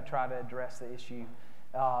continue to try to address the issue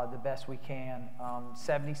the best we can.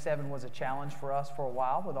 77 was a challenge for us for a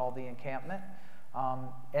while with all the encampment.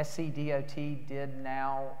 SCDOT did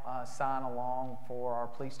now sign along for our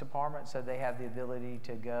police department, so they have the ability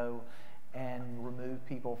to go and remove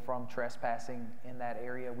people from trespassing in that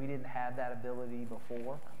area. We didn't have that ability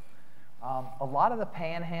before. A lot of the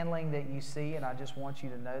panhandling that you see, and I just want you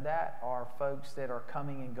to know that, are folks that are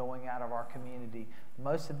coming and going out of our community.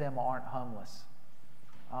 Most of them aren't homeless.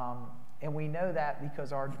 And we know that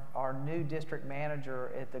because our new district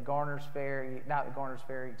manager at the Garner's Ferry, not the Garner's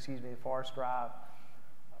Ferry, excuse me, the Forest Drive,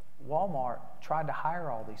 Walmart tried to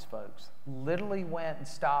hire all these folks. Literally went and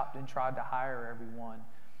stopped and tried to hire everyone.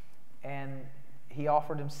 And he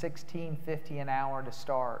offered them $16.50 an hour to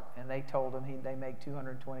start, and they told him they make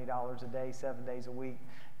 $220 a day, 7 days a week,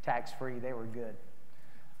 tax-free. They were good.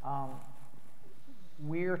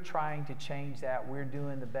 we're trying to change that. We're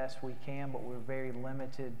doing the best we can, but we're very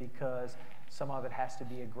limited because some of it has to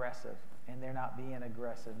be aggressive, and they're not being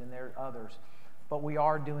aggressive, and there are others. But we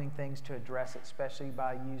are doing things to address it, especially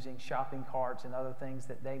by using shopping carts and other things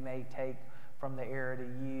that they may take from the area to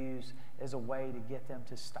use as a way to get them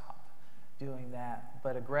to stop doing that.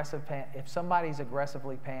 But if somebody's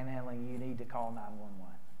aggressively panhandling, you need to call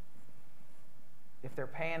 911. If they're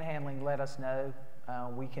panhandling, let us know.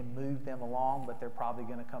 We can move them along, but they're probably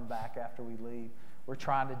going to come back after we leave. We're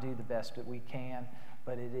trying to do the best that we can,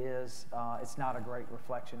 but it's not a great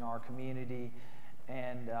reflection of our community,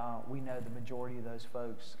 and we know the majority of those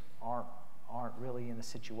folks aren't really in the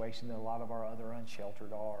situation that a lot of our other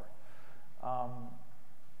unsheltered are.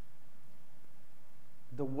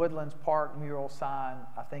 The Woodlands Park mural sign,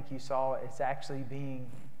 I think you saw, it's actually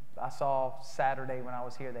I saw Saturday when I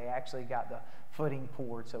was here, they actually got the footing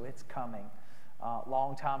poured, so it's coming.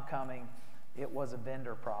 Long time coming. It was a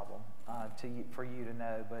vendor problem for you to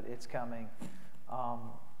know, but it's coming.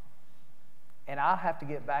 And I'll have to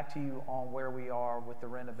get back to you on where we are with the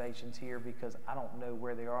renovations here because I don't know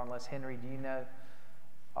where they are unless, Henry, do you know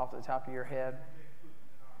off the top of your head?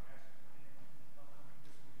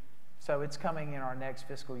 So it's coming in our next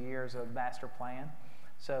fiscal year as a master plan.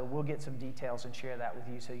 So we'll get some details and share that with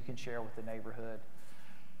you so you can share with the neighborhood.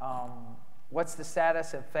 What's the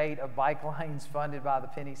status and fate of bike lanes funded by the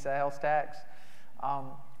penny sales tax?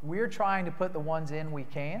 We're trying to put the ones in we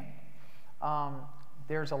can.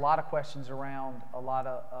 There's a lot of questions around a lot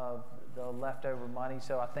of the leftover money,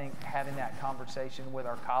 so I think having that conversation with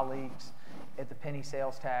our colleagues at the penny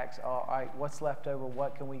sales tax, all right, what's left over,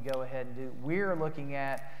 what can we go ahead and do? We're looking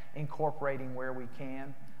at incorporating where we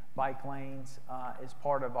can bike lanes as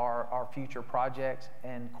part of our future projects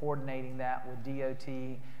and coordinating that with DOT.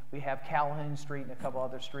 We have Calhoun Street and a couple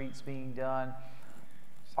other streets being done.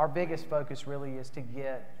 Our biggest focus really is to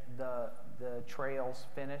get the trails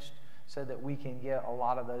finished so that we can get a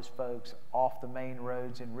lot of those folks off the main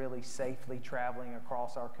roads and really safely traveling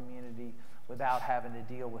across our community without having to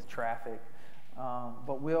deal with traffic.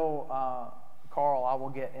 But Carl, I will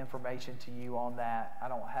get information to you on that. I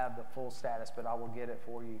don't have the full status, but I will get it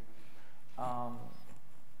for you.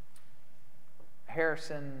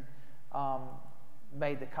 Harrison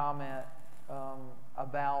made the comment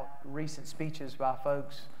about recent speeches by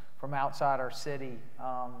folks from outside our city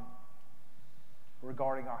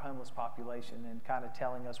regarding our homeless population and kind of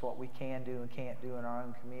telling us what we can do and can't do in our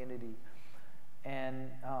own community. And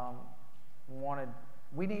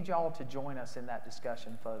we need y'all to join us in that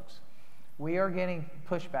discussion, folks. We are getting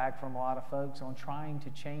pushback from a lot of folks on trying to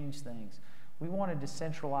change things. We wanted to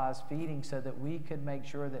centralize feeding so that we could make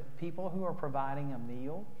sure that people who are providing a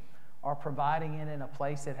meal are providing it in a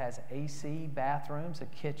place that has AC, bathrooms, a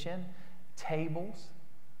kitchen, tables.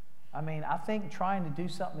 I mean, I think trying to do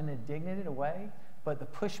something in a dignified way, but the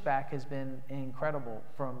pushback has been incredible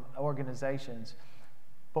from organizations.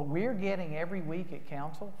 But we're getting every week at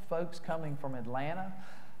council folks coming from Atlanta,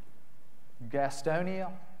 Gastonia,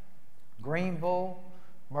 Greenville,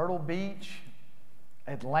 Myrtle Beach,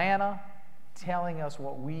 Atlanta, telling us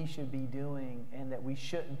what we should be doing and that we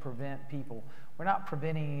shouldn't prevent people. We're not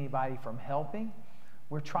preventing anybody from helping.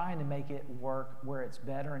 We're trying to make it work where it's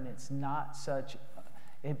better, and it's not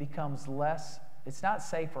it becomes less, it's not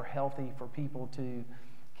safe or healthy for people to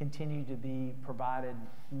continue to be provided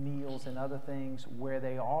meals and other things where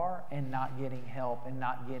they are and not getting help and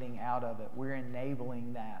not getting out of it. We're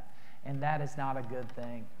enabling that, and that is not a good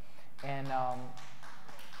thing.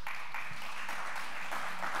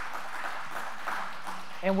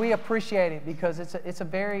 And we appreciate it because it's a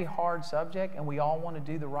very hard subject, and we all want to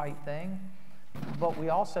do the right thing, but we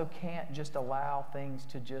also can't just allow things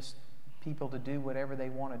to just people to do whatever they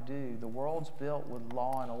want to do. The world's built with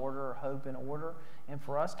law and order, hope and order, and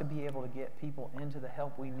for us to be able to get people into the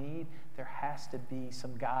help we need, there has to be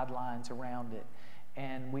some guidelines around it.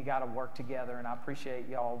 And we got to work together, and I appreciate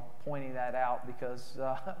y'all pointing that out because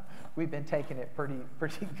we've been taking it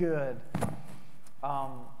pretty good.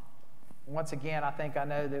 Once again, I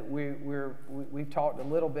know that we've talked a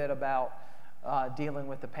little bit about dealing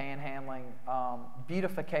with the panhandling.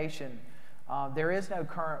 Beautification. There is no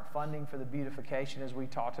current funding for the beautification as we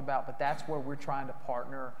talked about, but that's where we're trying to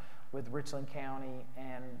partner with Richland County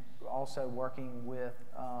and also working with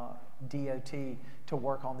DOT to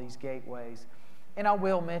work on these gateways. And I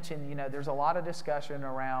will mention, there's a lot of discussion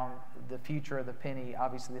around the future of the penny.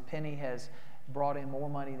 Obviously, the penny has brought in more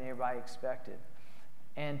money than everybody expected.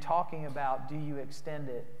 And talking about, do you extend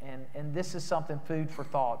it? And this is something food for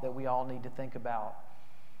thought that we all need to think about.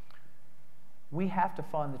 We have to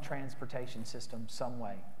fund the transportation system some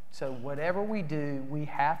way. So whatever we do, we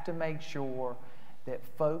have to make sure that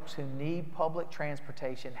folks who need public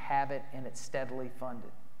transportation have it and it's steadily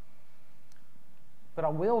funded. But I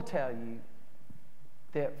will tell you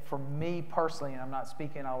that for me personally, and I'm not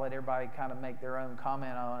speaking, I'll let everybody kind of make their own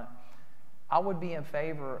comment on it, I would be in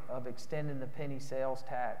favor of extending the penny sales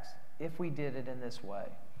tax if we did it in this way,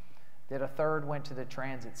 that a third went to the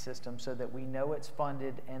transit system so that we know it's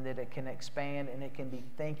funded and that it can expand and it can be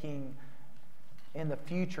thinking in the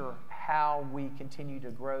future how we continue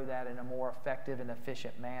to grow that in a more effective and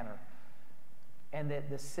efficient manner. And that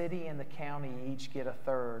the city and the county each get a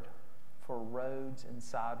third for roads and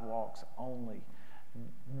sidewalks only.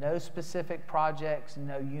 No specific projects,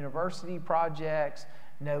 no university projects,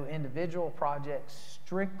 no individual projects,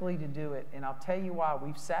 strictly to do it. And I'll tell you why.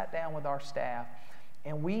 We've sat down with our staff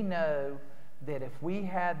and we know that if we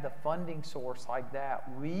had the funding source like that,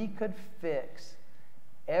 we could fix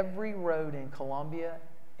every road in Columbia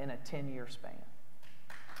in a 10-year span.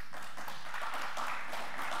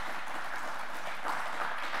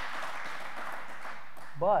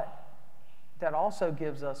 But that also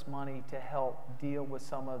gives us money to help deal with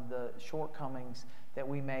some of the shortcomings that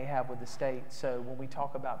we may have with the state. So when we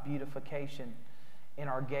talk about beautification in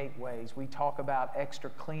our gateways, we talk about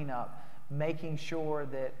extra cleanup, making sure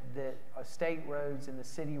that state roads and the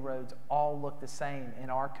city roads all look the same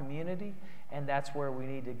in our community, and that's where we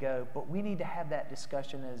need to go. But we need to have that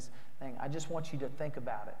discussion as thing. I just want you to think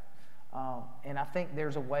about it. And I think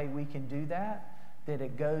there's a way we can do that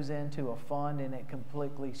it goes into a fund and it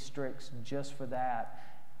completely stricts just for that.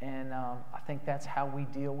 And I think that's how we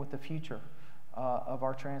deal with the future of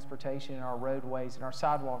our transportation and our roadways and our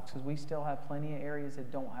sidewalks, because we still have plenty of areas that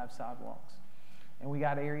don't have sidewalks. And we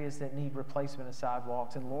got areas that need replacement of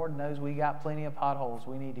sidewalks. And Lord knows we got plenty of potholes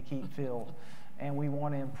we need to keep filled. And we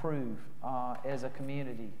want to improve as a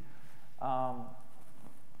community. I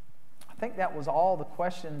think that was all the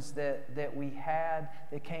questions that we had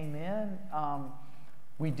that came in.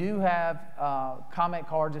 We do have comment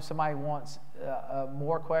cards if somebody wants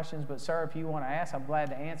more questions. But sir, if you want to ask, I'm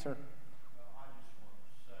glad to answer.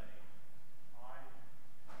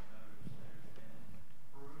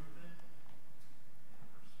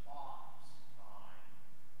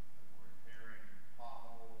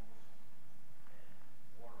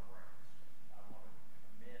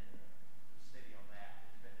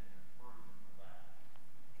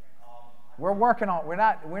 We're working on it.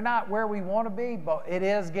 We're not where we want to be, but it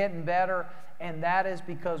is getting better, and that is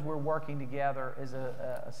because we're working together as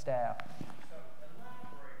a staff. So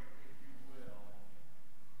elaborate, if you will.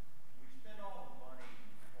 We spend all the money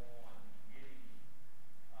on getting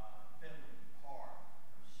Finley Park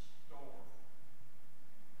restored.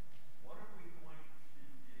 What are we going to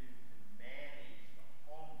do to manage the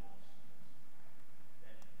homelessness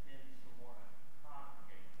that tends to want to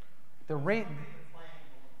congregate there?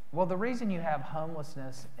 Well, the reason you have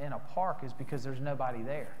homelessness in a park is because there's nobody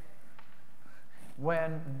there.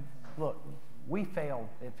 Look, we failed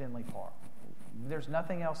at Finley Park. There's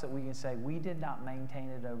nothing else that we can say. We did not maintain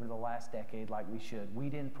it over the last decade like we should. We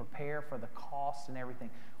didn't prepare for the costs and everything.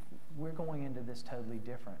 We're going into this totally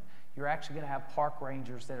different. You're actually going to have park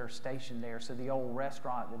rangers that are stationed there. So the old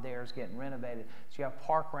restaurant that there is getting renovated. So you have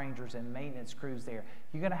park rangers and maintenance crews there.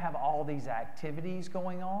 You're going to have all these activities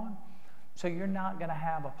going on. So you're not going to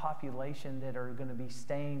have a population that are going to be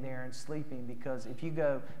staying there and sleeping, because if you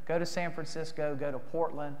go to San Francisco, go to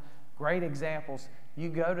Portland, great examples. You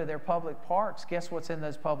go to their public parks, guess what's in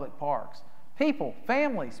those public parks? People,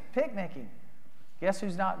 families, picnicking. Guess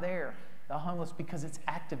who's not there? The homeless, because it's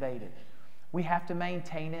activated. We have to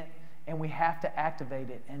maintain it and we have to activate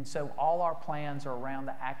it. And so all our plans are around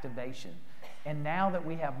the activation. And now that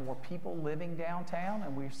we have more people living downtown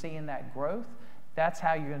and we're seeing that growth, that's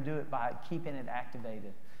how you're going to do it, by keeping it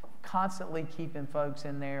activated. Constantly keeping folks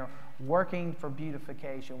in there, working for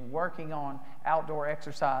beautification, working on outdoor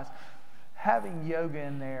exercise, having yoga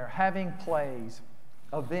in there, having plays,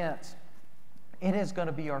 events. It is going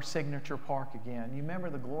to be our signature park again. You remember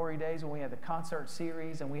the glory days when we had the concert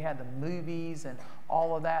series and we had the movies and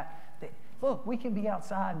all of that? Look, we can be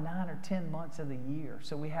outside 9 or 10 months of the year,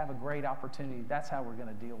 so we have a great opportunity. That's how we're going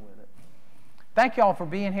to deal with it. Thank you all for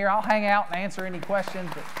being here. I'll hang out and answer any questions,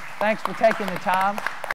 but thanks for taking the time.